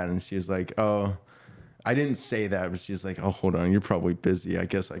bad, and she was like, "Oh," I didn't say that, but she was like, "Oh, hold on, you're probably busy. I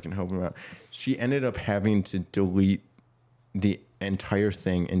guess I can help him out." She ended up having to delete the entire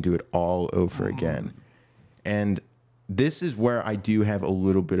thing and do it all over again, and this is where I do have a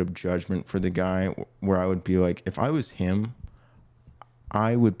little bit of judgment for the guy, where I would be like, if I was him,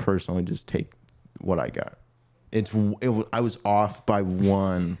 I would personally just take what I got. I was off by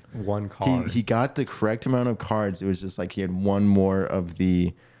one. One card. He got the correct amount of cards. It was just like he had one more of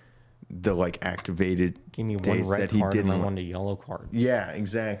the like activated Give me one days red that he card and didn't. then one yellow card. Yeah,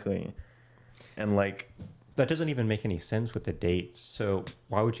 exactly. And like, That doesn't even make any sense with the dates. So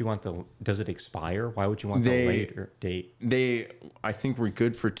why would you want does it expire? Why would you want the later date? I think we're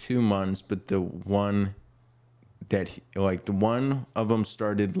good for 2 months, but the one that the one of them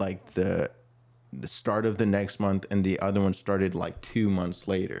started like the start of the next month, and the other one started like 2 months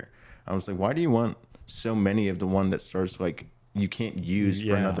later. I was like, why do you want so many of the one that starts like you can't use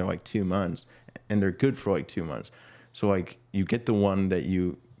for another like 2 months, and they're good for like 2 months? So like you get the one that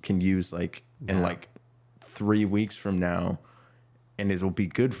you can use like in like 3 weeks from now, and it'll be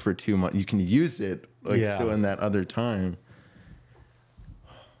good for 2 months. You can use it like so in that other time.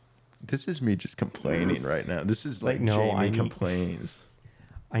 This is me just complaining right now. This is like no, Jamie complains.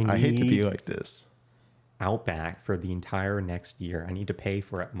 I hate to be like this. Outback for the entire next year. I need to pay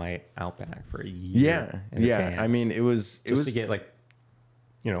for my Outback for a year. Yeah. I mean, it was to get like,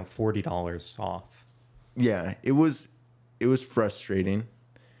 $40 off. Yeah, it was frustrating,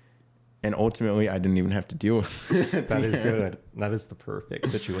 and ultimately I didn't even have to deal with it. That is good. That is the perfect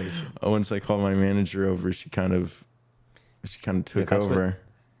situation. Once I called my manager over, she kind of took over.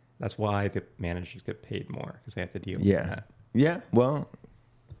 That's why the managers get paid more, because they have to deal with that. Yeah, well,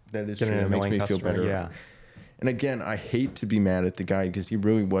 that is true. It makes me feel better. Yeah. And again, I hate to be mad at the guy because he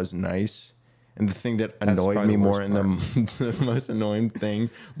really was nice. And the thing that annoyed me more, and the most annoying thing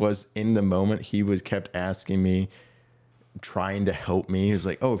was, in the moment, he kept asking me, trying to help me. He was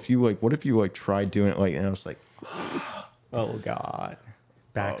like, "Oh, what if you try doing it like?" And I was like, "Oh God,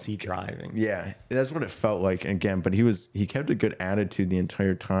 backseat driving." Yeah, that's what it felt like again. But he kept a good attitude the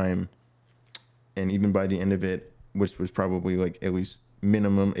entire time, and even by the end of it, which was probably like at least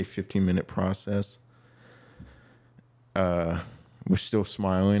minimum a 15-minute process, was still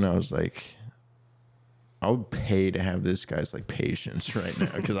smiling. I was like, I would pay to have this guy's like patience right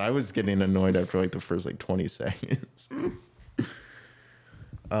now, because I was getting annoyed after like the first like 20 seconds.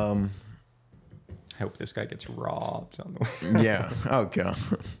 I hope this guy gets robbed on the way. Yeah. Oh god.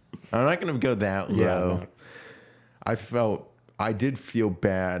 I'm not gonna go that low. No. I did feel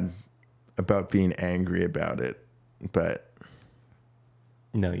bad about being angry about it, but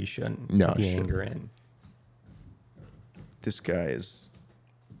No, you shouldn't. No, I the shouldn't. anger in. this guy is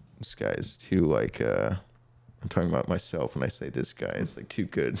too like I'm talking about myself when I say this guy is like too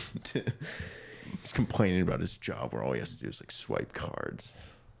good. He's complaining about his job where all he has to do is like swipe cards.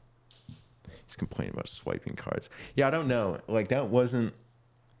 He's complaining about swiping cards. Yeah, I don't know. Like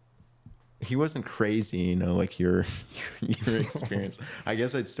he wasn't crazy, you know, like your experience. I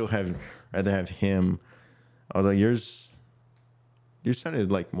guess I'd still rather have him. Although yours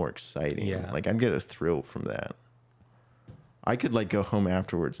sounded like more exciting. Yeah. Like I'd get a thrill from that. I could like go home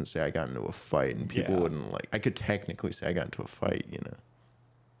afterwards and say I got into a fight, and people wouldn't like. I could technically say I got into a fight, you know.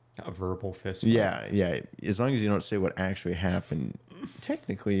 A verbal fist fight. Yeah, yeah. As long as you don't say what actually happened,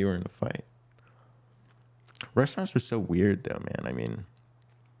 technically you were in a fight. Restaurants are so weird, though, man. I mean,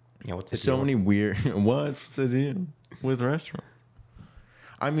 Yeah, what's the so deal? many weird. What's the deal with restaurants?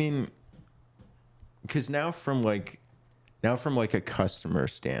 I mean, because now from like a customer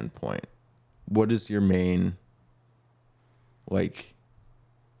standpoint, what is your main like?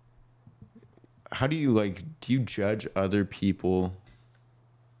 How do you do you judge other people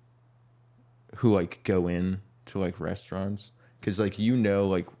who like go in to like restaurants? Because like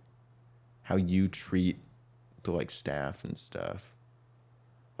like how you treat the like staff and stuff.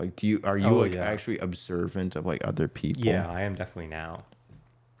 Like are you actually observant of like other people? Yeah, I am definitely now.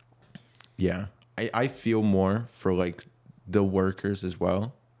 Yeah. I feel more for like the workers as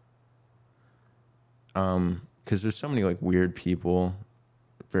well. Because there's so many like weird people,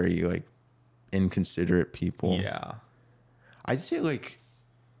 very like inconsiderate people. Yeah. I'd say like,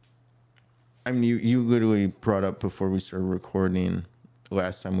 I mean, you literally brought up before we started recording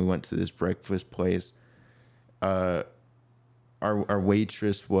last time we went to this breakfast place. Our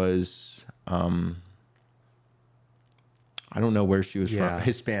waitress was, I don't know where she was from.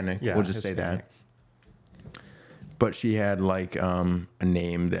 Hispanic. Yeah, we'll just say that. But she had like a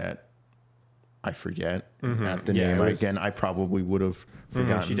name that I forget. At the name again, I probably would have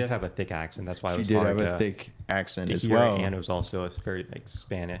forgotten. She did have a thick accent. That's why it was She did hard have a to- thick accent to as hear, well. and it was also a very like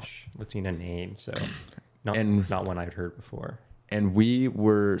Spanish Latina name, so not one I'd heard before. And we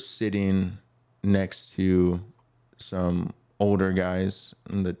were sitting next to some older guys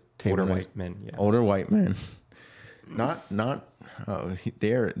on the table. Older white men, yeah. Older white men. Not. Oh,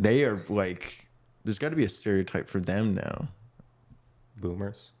 they are like. There's got to be a stereotype for them now.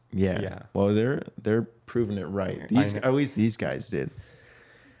 Boomers. Yeah. Yeah. Well, they're proving it right. At least these guys did.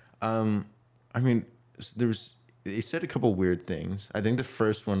 I mean, they said a couple weird things. I think the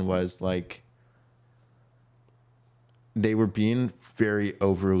first one was like they were being very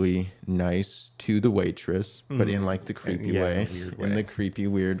overly nice to the waitress, but in like the creepy way, in the creepy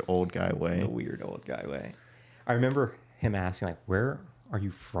weird old guy way. The weird old guy way. I remember him asking like, "Where are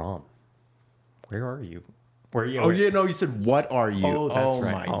you from? Where are you? Where are you?" Oh yeah, no, he said, "What are you?" Oh, that's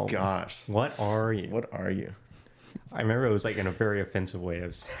right. My gosh. What are you? What are you? I remember it was like in a very offensive way of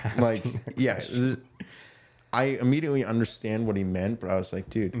asking Like, that yeah. question. I immediately understand what he meant, but I was like,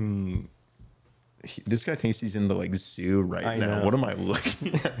 dude, this guy thinks he's in the like zoo right I now. know. What am I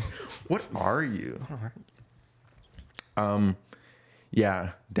looking at? What are you?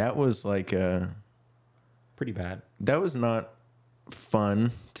 Yeah, that was like Pretty bad. that was not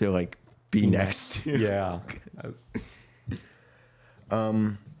fun to like be next to. Yeah.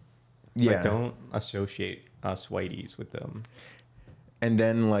 Yeah. Like, don't associate us whiteys with them. And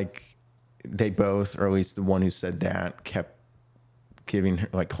then like they both, or at least the one who said that, kept giving her,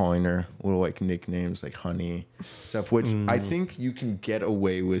 like calling her little like nicknames like honey stuff, which I think you can get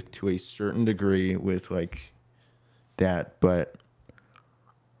away with to a certain degree with like that, but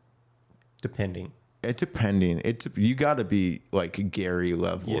Depending. you got to be like a Gary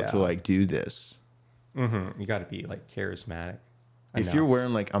level Yeah. to like do this. You got to be like charismatic. If you're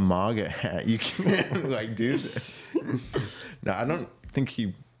wearing like a MAGA hat, you can like do this. No, I don't think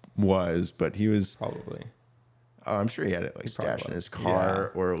he was, but he was. Probably. Oh, I'm sure he had it like probably stashed in his was.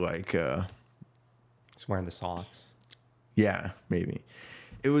 car or like. Just wearing the socks. Yeah, maybe.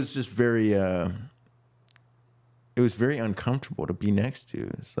 It was just very. It was very uncomfortable to be next to.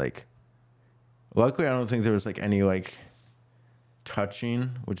 It's like. Luckily, I don't think there was like any like touching,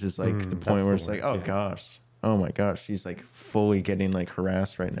 which is like the point where it's like, oh gosh, oh my gosh, she's like fully getting like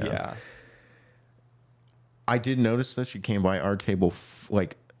harassed right now. Yeah. I did notice that she came by our table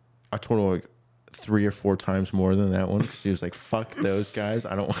like a total of like 3 or 4 times more than that one. She was like, "Fuck those guys.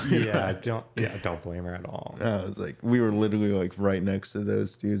 I don't." Don't blame her at all. I was like, we were literally like right next to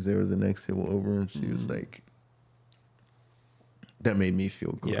those dudes. They were the next table over, and she was like, that made me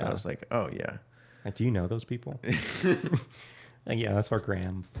feel good. Yeah. I was like, oh yeah. Like, do you know those people? Like, yeah, that's our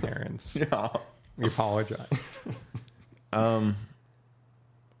grandparents. Yeah. We apologize. I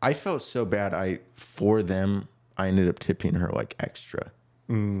felt so bad. For them, I ended up tipping her like extra.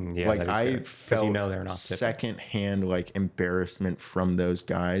 Yeah, Like I felt they're not tipping. secondhand like embarrassment from those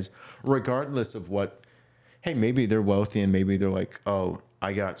guys, regardless of what. Hey, maybe they're wealthy and maybe they're like, oh,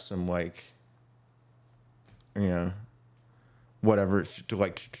 I got some like, whatever to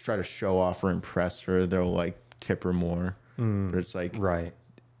like to try to show off or impress her. They'll like tip her more. But it's like Right.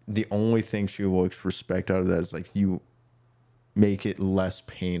 the only thing she will respect out of that is like you make it less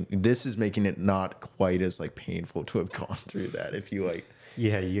pain. This is making it not quite as like painful to have gone through that. If you like.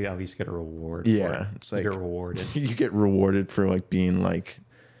 Yeah, you at least get a reward. Yeah, it's like you get rewarded. You get rewarded for like being like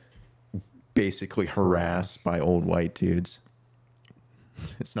basically harassed by old white dudes.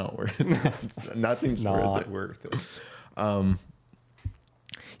 It's not worth it. Nothing's not worth it. worth it.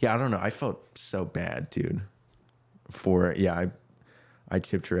 Yeah, I don't know. I felt so bad, dude. I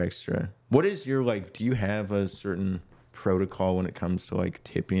tipped her extra. What is your like? Do you have a certain protocol when it comes to like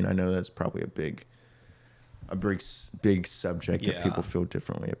tipping? I know that's probably a big subject that people feel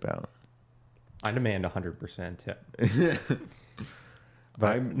differently about. I demand 100% tip.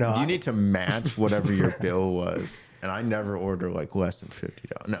 But you need to match whatever your bill was, and I never order like less than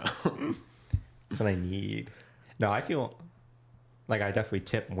 $50. No, that's what I need. No, I feel like I definitely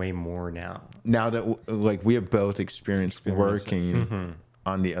tip way more now. Now that like we have both experienced working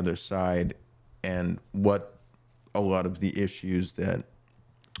on the other side, and what a lot of the issues that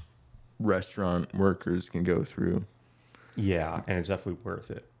restaurant workers can go through. Yeah, and it's definitely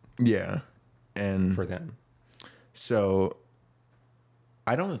worth it. Yeah, and for them. So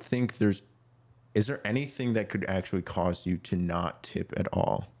I don't think is there anything that could actually cause you to not tip at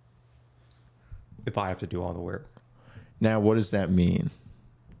all? If I have to do all the work. Now, what does that mean?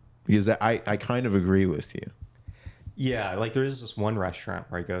 Because I kind of agree with you. Yeah, like there is this one restaurant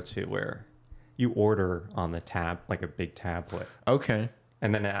where I go to where you order on the tab, like a big tablet. Okay.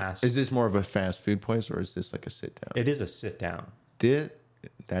 And then it asks... Is this more of a fast food place or is this like a sit down? It is a sit down.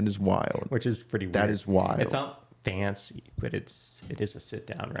 That is wild. Which is pretty weird. That is wild. It's not fancy, but it is a sit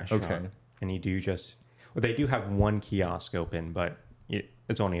down restaurant. Okay. And you do they do have one kiosk open, but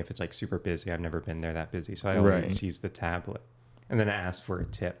it's only if it's like super busy. I've never been there that busy, so I always use the tablet. And then it asks for a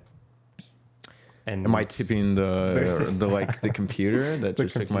tip. And am I tipping the computer that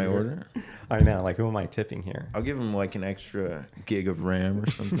just took my order? I know. Like, who am I tipping here? I'll give him like an extra gig of RAM or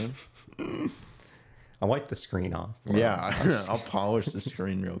something. I'll wipe the screen off. Yeah, I'll polish the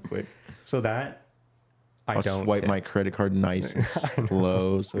screen real quick. So that I'll swipe my credit card nice and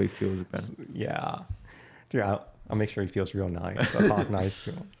slow so he feels better. Yeah. Dude, I'll make sure he feels real nice. I'll talk nice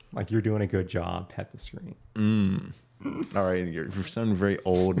to him. Like, you're doing a good job. Pet the screen. All right, you're sounding very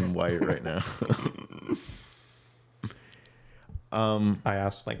old and white right now. I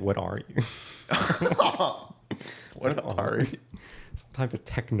asked, like, what are you? What are you? Some type of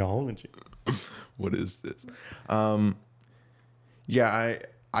technology. What is this? Yeah,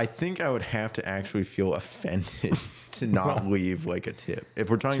 I think I would have to actually feel offended to not leave like a tip. If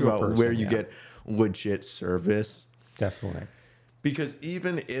we're talking about where you get legit service. Definitely. Because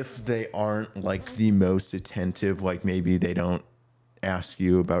even if they aren't like the most attentive, like maybe they don't ask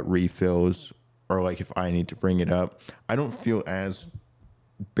you about refills or like if I need to bring it up, I don't feel as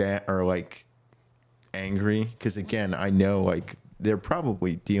bad or like angry. Because again, I know like they're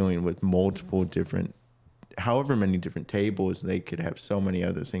probably dealing with multiple different, however many different tables. They could have so many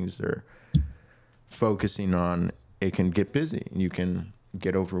other things they're focusing on. It can get busy and you can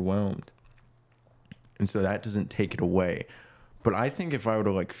get overwhelmed. And so that doesn't take it away. But I think if I were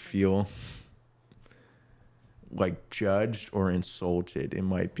to like feel like judged or insulted, it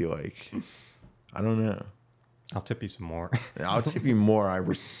might be like, I don't know. I'll tip you some more. I'll tip you more. I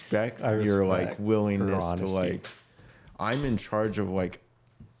respect your like willingness to like, I'm in charge of like,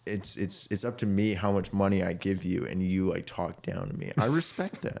 it's up to me how much money I give you and you like talk down to me. I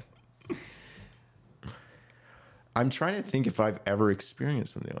respect that. I'm trying to think if I've ever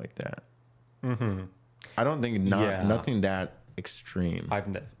experienced something like that. Mm-hmm. I don't think nothing that extreme. I've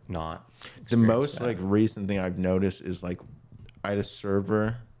not. The most like recent thing I've noticed is like I had a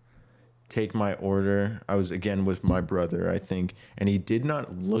server take my order. I was again with my brother, I think, and he did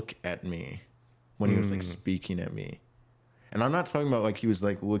not look at me when he was like speaking at me. And I'm not talking about like he was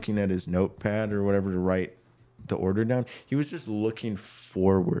like looking at his notepad or whatever to write the order down. He was just looking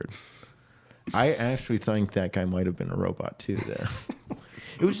forward. I actually think that guy might have been a robot too. There,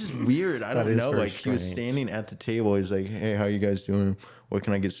 it was just weird. I don't know. Like, he was standing at the table. He's like, "Hey, how you guys doing? What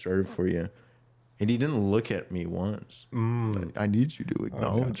can I get started for you?" And he didn't look at me once. Like, I need you to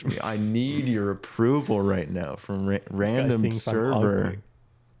acknowledge me. I need your approval right now from random server.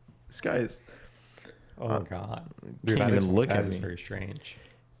 This guy's. Oh God! Dude, Can't even look at me. That is very strange.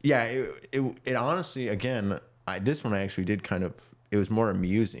 Yeah, it honestly, again, this one I actually did kind of. It was more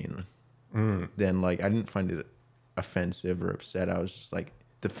amusing than like, I didn't find it offensive or upset. I was just like,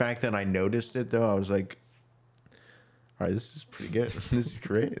 the fact that I noticed it though, I was like, all right, this is pretty good. This is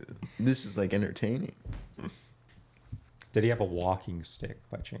great. This is like entertaining. Did he have a walking stick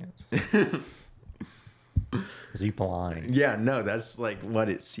by chance? Is he blind? Yeah, no, that's like what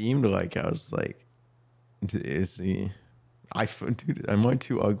it seemed like. I was like, is he? Dude, am I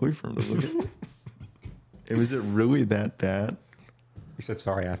too ugly for him to look at? And was it really that bad? He said,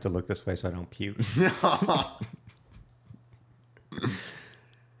 "Sorry, I have to look this way so I don't puke."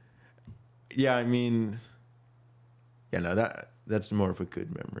 Yeah, I mean, yeah, no, that's more of a good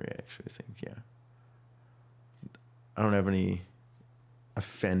memory, actually, I think, yeah. I don't have any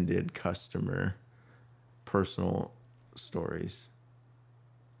offended customer personal stories.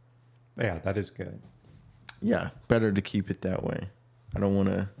 Yeah, that is good. Yeah, better to keep it that way. I don't want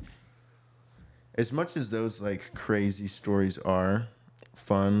to... As much as those, like, crazy stories are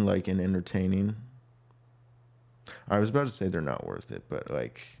fun, like, and entertaining, I was about to say they're not worth it, but,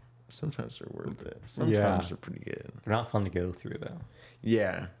 like... Sometimes they're worth it. Sometimes they're pretty good. They're not fun to go through, though.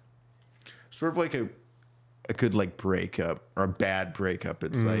 Yeah. Sort of like a good, like, breakup or a bad breakup.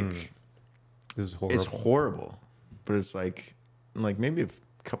 It's like... This is horrible. It's horrible. But it's like maybe a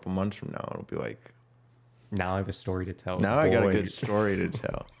couple months from now, it'll be like... Now I have a story to tell. Now I got a good story to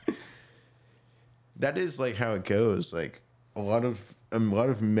tell. That is, like, how it goes. Like, a lot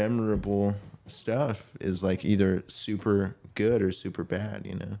of memorable stuff is, like, either super good or super bad,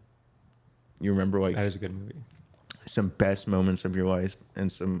 you know? You remember, like, that is a good movie. Some best moments of your life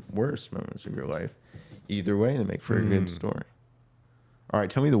and some worst moments of your life. Either way, they make for a good story. All right,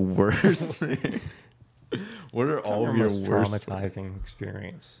 tell me the worst thing. What are all of your worst traumatizing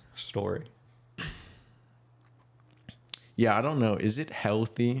story? Yeah, I don't know. Is it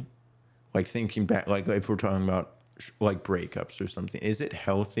healthy? Like, thinking back, like if we're talking about like breakups or something, is it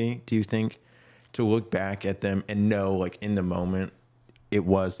healthy, do you think, to look back at them and know, like, in the moment it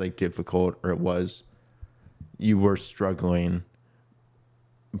was, like, difficult, or you were struggling,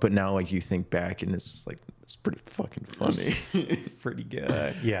 but now, like, you think back and it's just like, it's pretty fucking funny. Pretty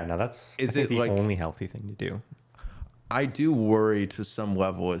good. Yeah, no, that's the like, only healthy thing to do. I do worry to some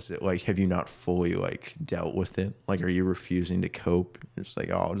level. Is it like, have you not fully, like, dealt with it? Like, are you refusing to cope? You're just like,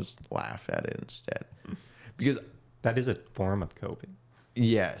 oh, I'll just laugh at it instead. Because that is a form of coping.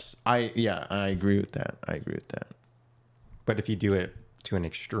 Yes. I agree with that. But if you do it to an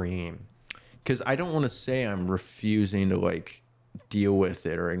extreme. Because I don't want to say I'm refusing to, like, deal with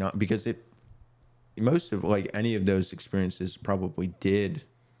it or not, because most of, like, any of those experiences probably did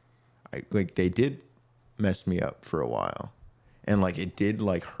mess me up for a while. And, like, it did,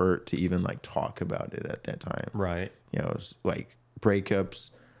 like, hurt to even, like, talk about it at that time. Right. You know, it was like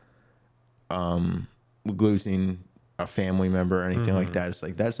breakups, losing a family member or anything like that. It's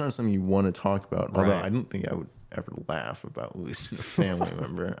like, that's not something you want to talk about. Although I don't think I would ever laugh about losing a family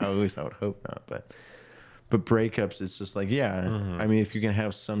member. At least I would hope not. But breakups, it's just like, I mean, if you can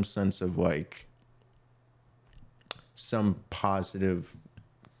have some sense of, like, some positive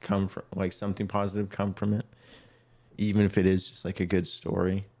something positive come from it, even if it is just like a good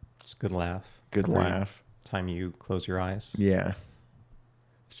story. Just good laugh. Good laugh. Time you close your eyes. Yeah.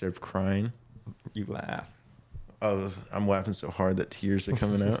 Instead of crying. You laugh. Oh, I'm laughing so hard that tears are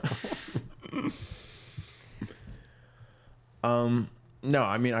coming out. No,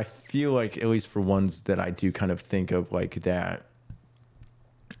 I mean, I feel like, at least for ones that I do kind of think of like that,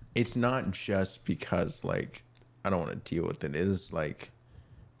 it's not just because, like, I don't want to deal with it. It is like,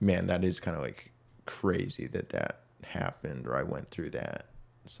 man, that is kind of, like, crazy that happened, or I went through that.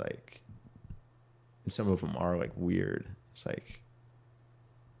 It's like, and some of them are, like, weird. It's like,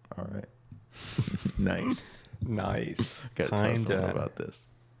 all right. Nice. Gotta tell someone about this.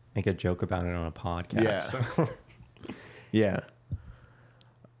 Make a joke about it on a podcast. Yeah. So. Yeah.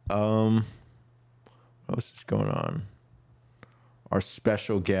 What else is going on? Our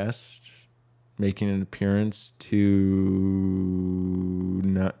special guest making an appearance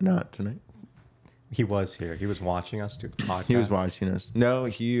not tonight. He was here. He was watching us do the podcast. He was watching us. No,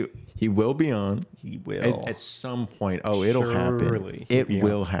 he will be on. He will. At some point. Oh, it'll happen. It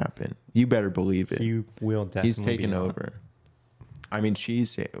will happen. You better believe it. He will definitely. He's taking be on. over. I mean,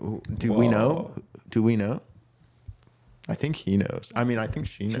 do we know? Do we know? I think he knows. I mean, I think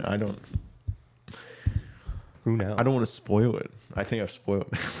she knows. I don't. Who knows? I don't want to spoil it. I think I've spoiled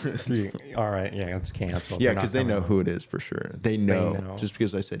it. All right, yeah, it's canceled. Yeah, because they know who it is for sure. They know. know. Just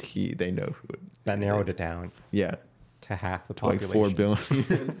because I said he, they know who it is. That narrowed it down Yeah. to half the Like population. 4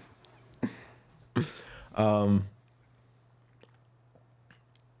 billion.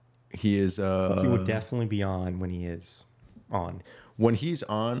 He is. He would definitely be on when he is on. When he's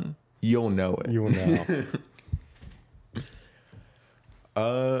on, you'll know it. You will know.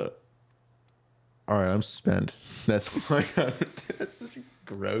 All right, I'm spent. That's all I got. That's such a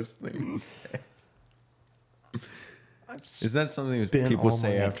gross thing to say. Is that something that people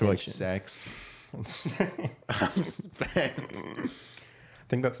say after like sex? I'm spent. I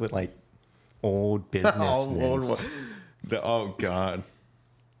think that's what like old businessmen Oh God.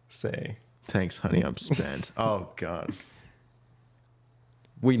 say. Thanks, honey. I'm spent. Oh God.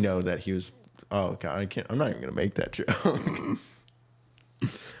 We know that he was. Oh God, I can't. I'm not even gonna make that joke.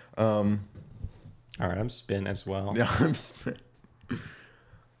 All right, I'm spent as well. Yeah, I'm spent.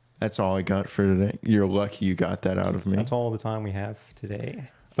 That's all I got for today. You're lucky you got that out of me. That's all the time we have today,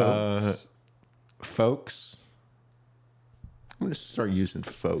 folks. Folks. I'm gonna start using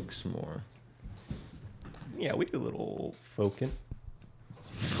folks more. Yeah, we do a little folking.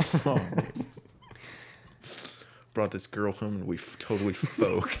 Oh, brought this girl home and we totally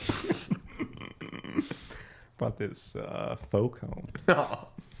folked. Brought this folk home.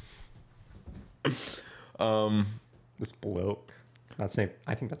 This bloke. I think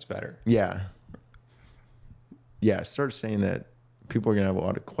that's better. Yeah. Yeah, start saying that. People are gonna have a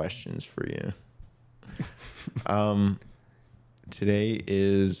lot of questions for you. Today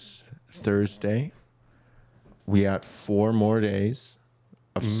is Thursday. We got 4 more days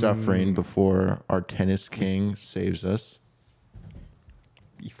of suffering before our tennis king saves us.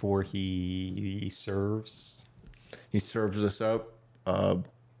 Before he serves. He serves us up a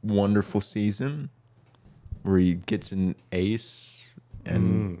wonderful season where he gets an ace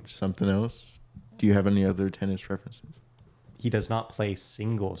and something else. Do you have any other tennis references? He does not play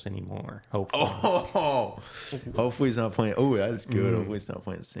singles anymore, hopefully. Oh, hopefully he's not playing. Oh, that is good. Hopefully he's not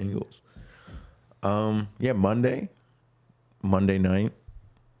playing singles. Yeah, Monday night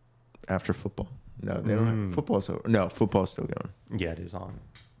after football. No, they don't have football's over. No, football's still going. Yeah, it is on.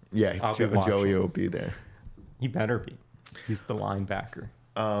 Yeah, I'll be watching. Joey will be there. He better be. He's the linebacker.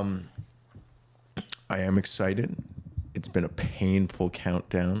 I am excited. It's been a painful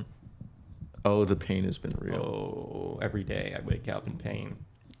countdown. Oh, the pain has been real. Oh, every day I wake up in pain.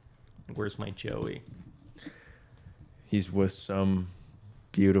 Where's my Joey? He's with some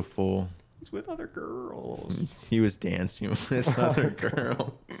beautiful. He's with other girls. He was dancing with other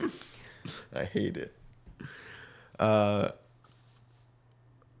girls. I hate it.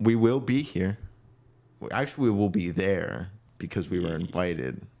 We will be here. Actually, we will be there because we were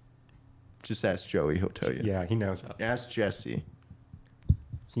invited. Just ask Joey; he'll tell you. Yeah, he knows. Ask Jesse.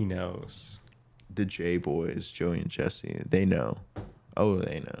 He knows. The J boys, Joey and Jesse. They know. Oh,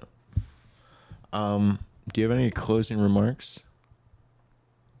 they know. Do you have any closing remarks?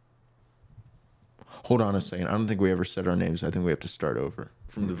 Hold on a second. I don't think we ever said our names. I think we have to start over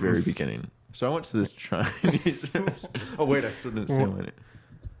from the very beginning. So I went to this Chinese restaurant. Oh, wait, I still didn't say my name.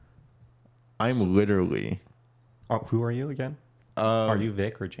 I'm literally... Oh, who are you again? Are you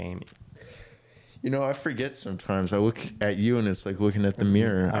Vic or Jamie? You know, I forget sometimes. I look at you and it's like looking at the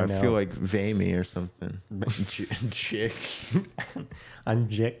mirror. I feel like Vamy or something. Chick. I'm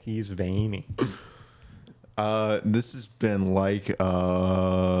Jick. He's Vamy. This has been like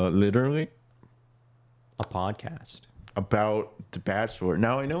literally... A podcast. About The Bachelor.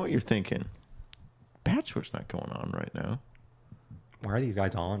 Now, I know what you're thinking. Bachelor's not going on right now. Why are these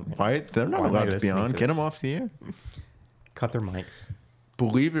guys on? Man? Why? They're not allowed to be on. Get them off the air. Cut their mics.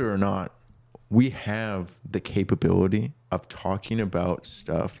 Believe it or not, we have the capability of talking about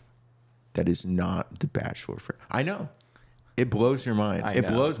stuff that is not The Bachelor. I know. It blows your mind. It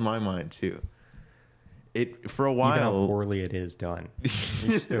blows my mind, too. For a while... Even how poorly it is done. We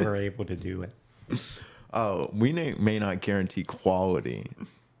still are able to do it. Oh, we may not guarantee quality,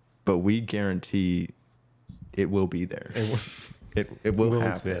 but we guarantee it will be there. It will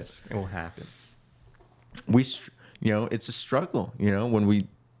happen. Exist. It will happen. It's a struggle. When we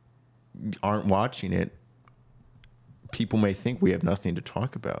aren't watching it, people may think we have nothing to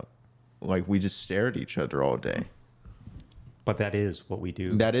talk about. Like we just stare at each other all day. But that is what we do.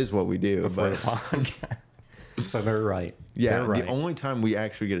 That is what we do. Before the podcast. So they're right. Yeah, they're right. The only time we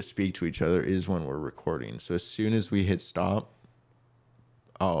actually get to speak to each other is when we're recording. So as soon as we hit stop,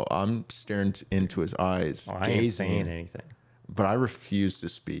 Oh, I'm staring into his eyes, Oh, I ain't gazing, saying anything. but I refuse to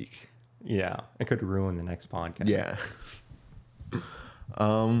speak. Yeah, it could ruin the next podcast. Yeah.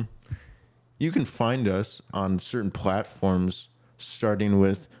 You can find us on certain platforms, starting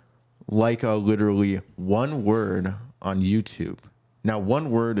with literally one word on YouTube. Now,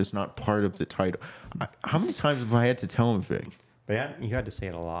 one word is not part of the title. How many times have I had to tell him, Vic? But you had to say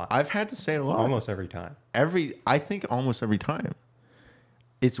it a lot. I've had to say it a lot. Almost every time. I think almost every time.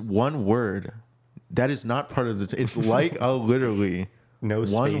 It's one word that is not part of the. It's literally No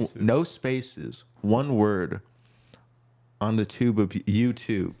spaces. No spaces. One word on the tube of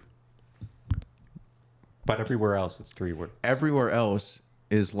YouTube. But everywhere else, it's 3 words. Everywhere else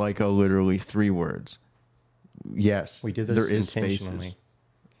is literally 3 words. Yes, We did this there is intentionally.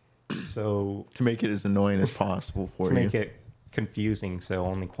 spaces So to make it as annoying as possible for to you. make it confusing, so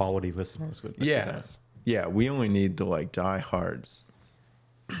only quality listeners would listen to Yeah, us, yeah. We only need the diehards.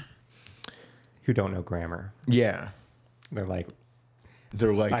 who don't know grammar. Yeah, They're like,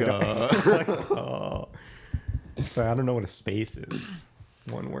 they're like, oh. But I don't know what a space is.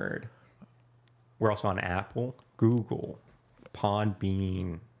 One word. We're also on Apple, Google,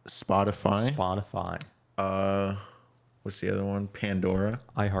 Podbean, Spotify. What's the other one? Pandora.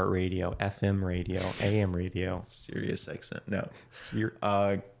 iHeartRadio, FM radio, AM radio. Sirius XM. No.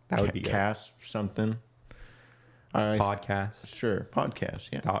 That would be good. Cast something. Podcast. Sure, podcast.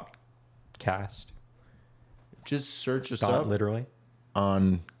 Yeah. Dot cast. Just search us Dot up literally.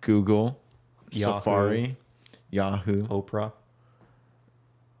 on Google, Yahoo. Safari, Yahoo, Oprah.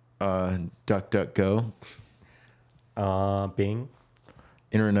 DuckDuckGo, Bing.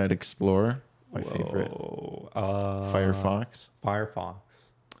 Internet Explorer, my favorite. Firefox,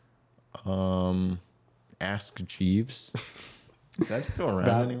 Ask Jeeves. Is that still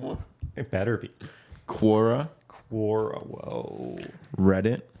around anymore? It better be. Quora, Whoa.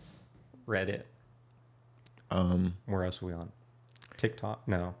 Reddit. Where else are we on? TikTok?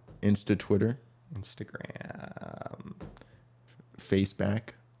 No. Twitter, Instagram. Facebook,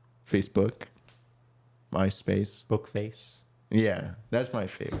 MySpace. Bookface. Yeah, that's my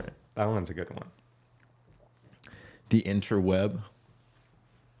favorite. That one's a good one. The interweb,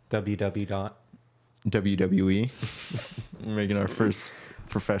 www. WWE. We're making our first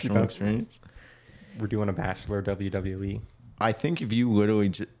professional experience. We're doing a bachelor WWE. I think if you literally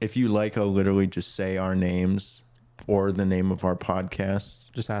just say our names or the name of our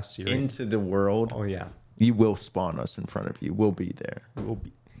podcast Just ask Siri. into the world, Oh yeah, you will spawn us in front of you. We'll be there we'll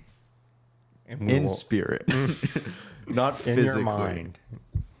be. And we in will- spirit, not in physically. your mind.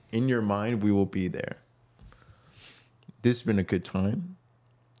 In your mind, we will be there. This has been a good time.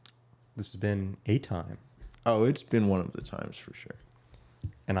 This has been a time, Oh, it's been one of the times for sure.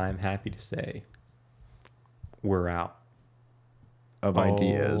 and I'm happy to say we're out. Of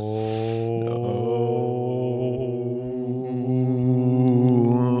ideas.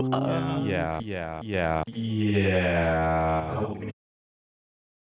 Yeah.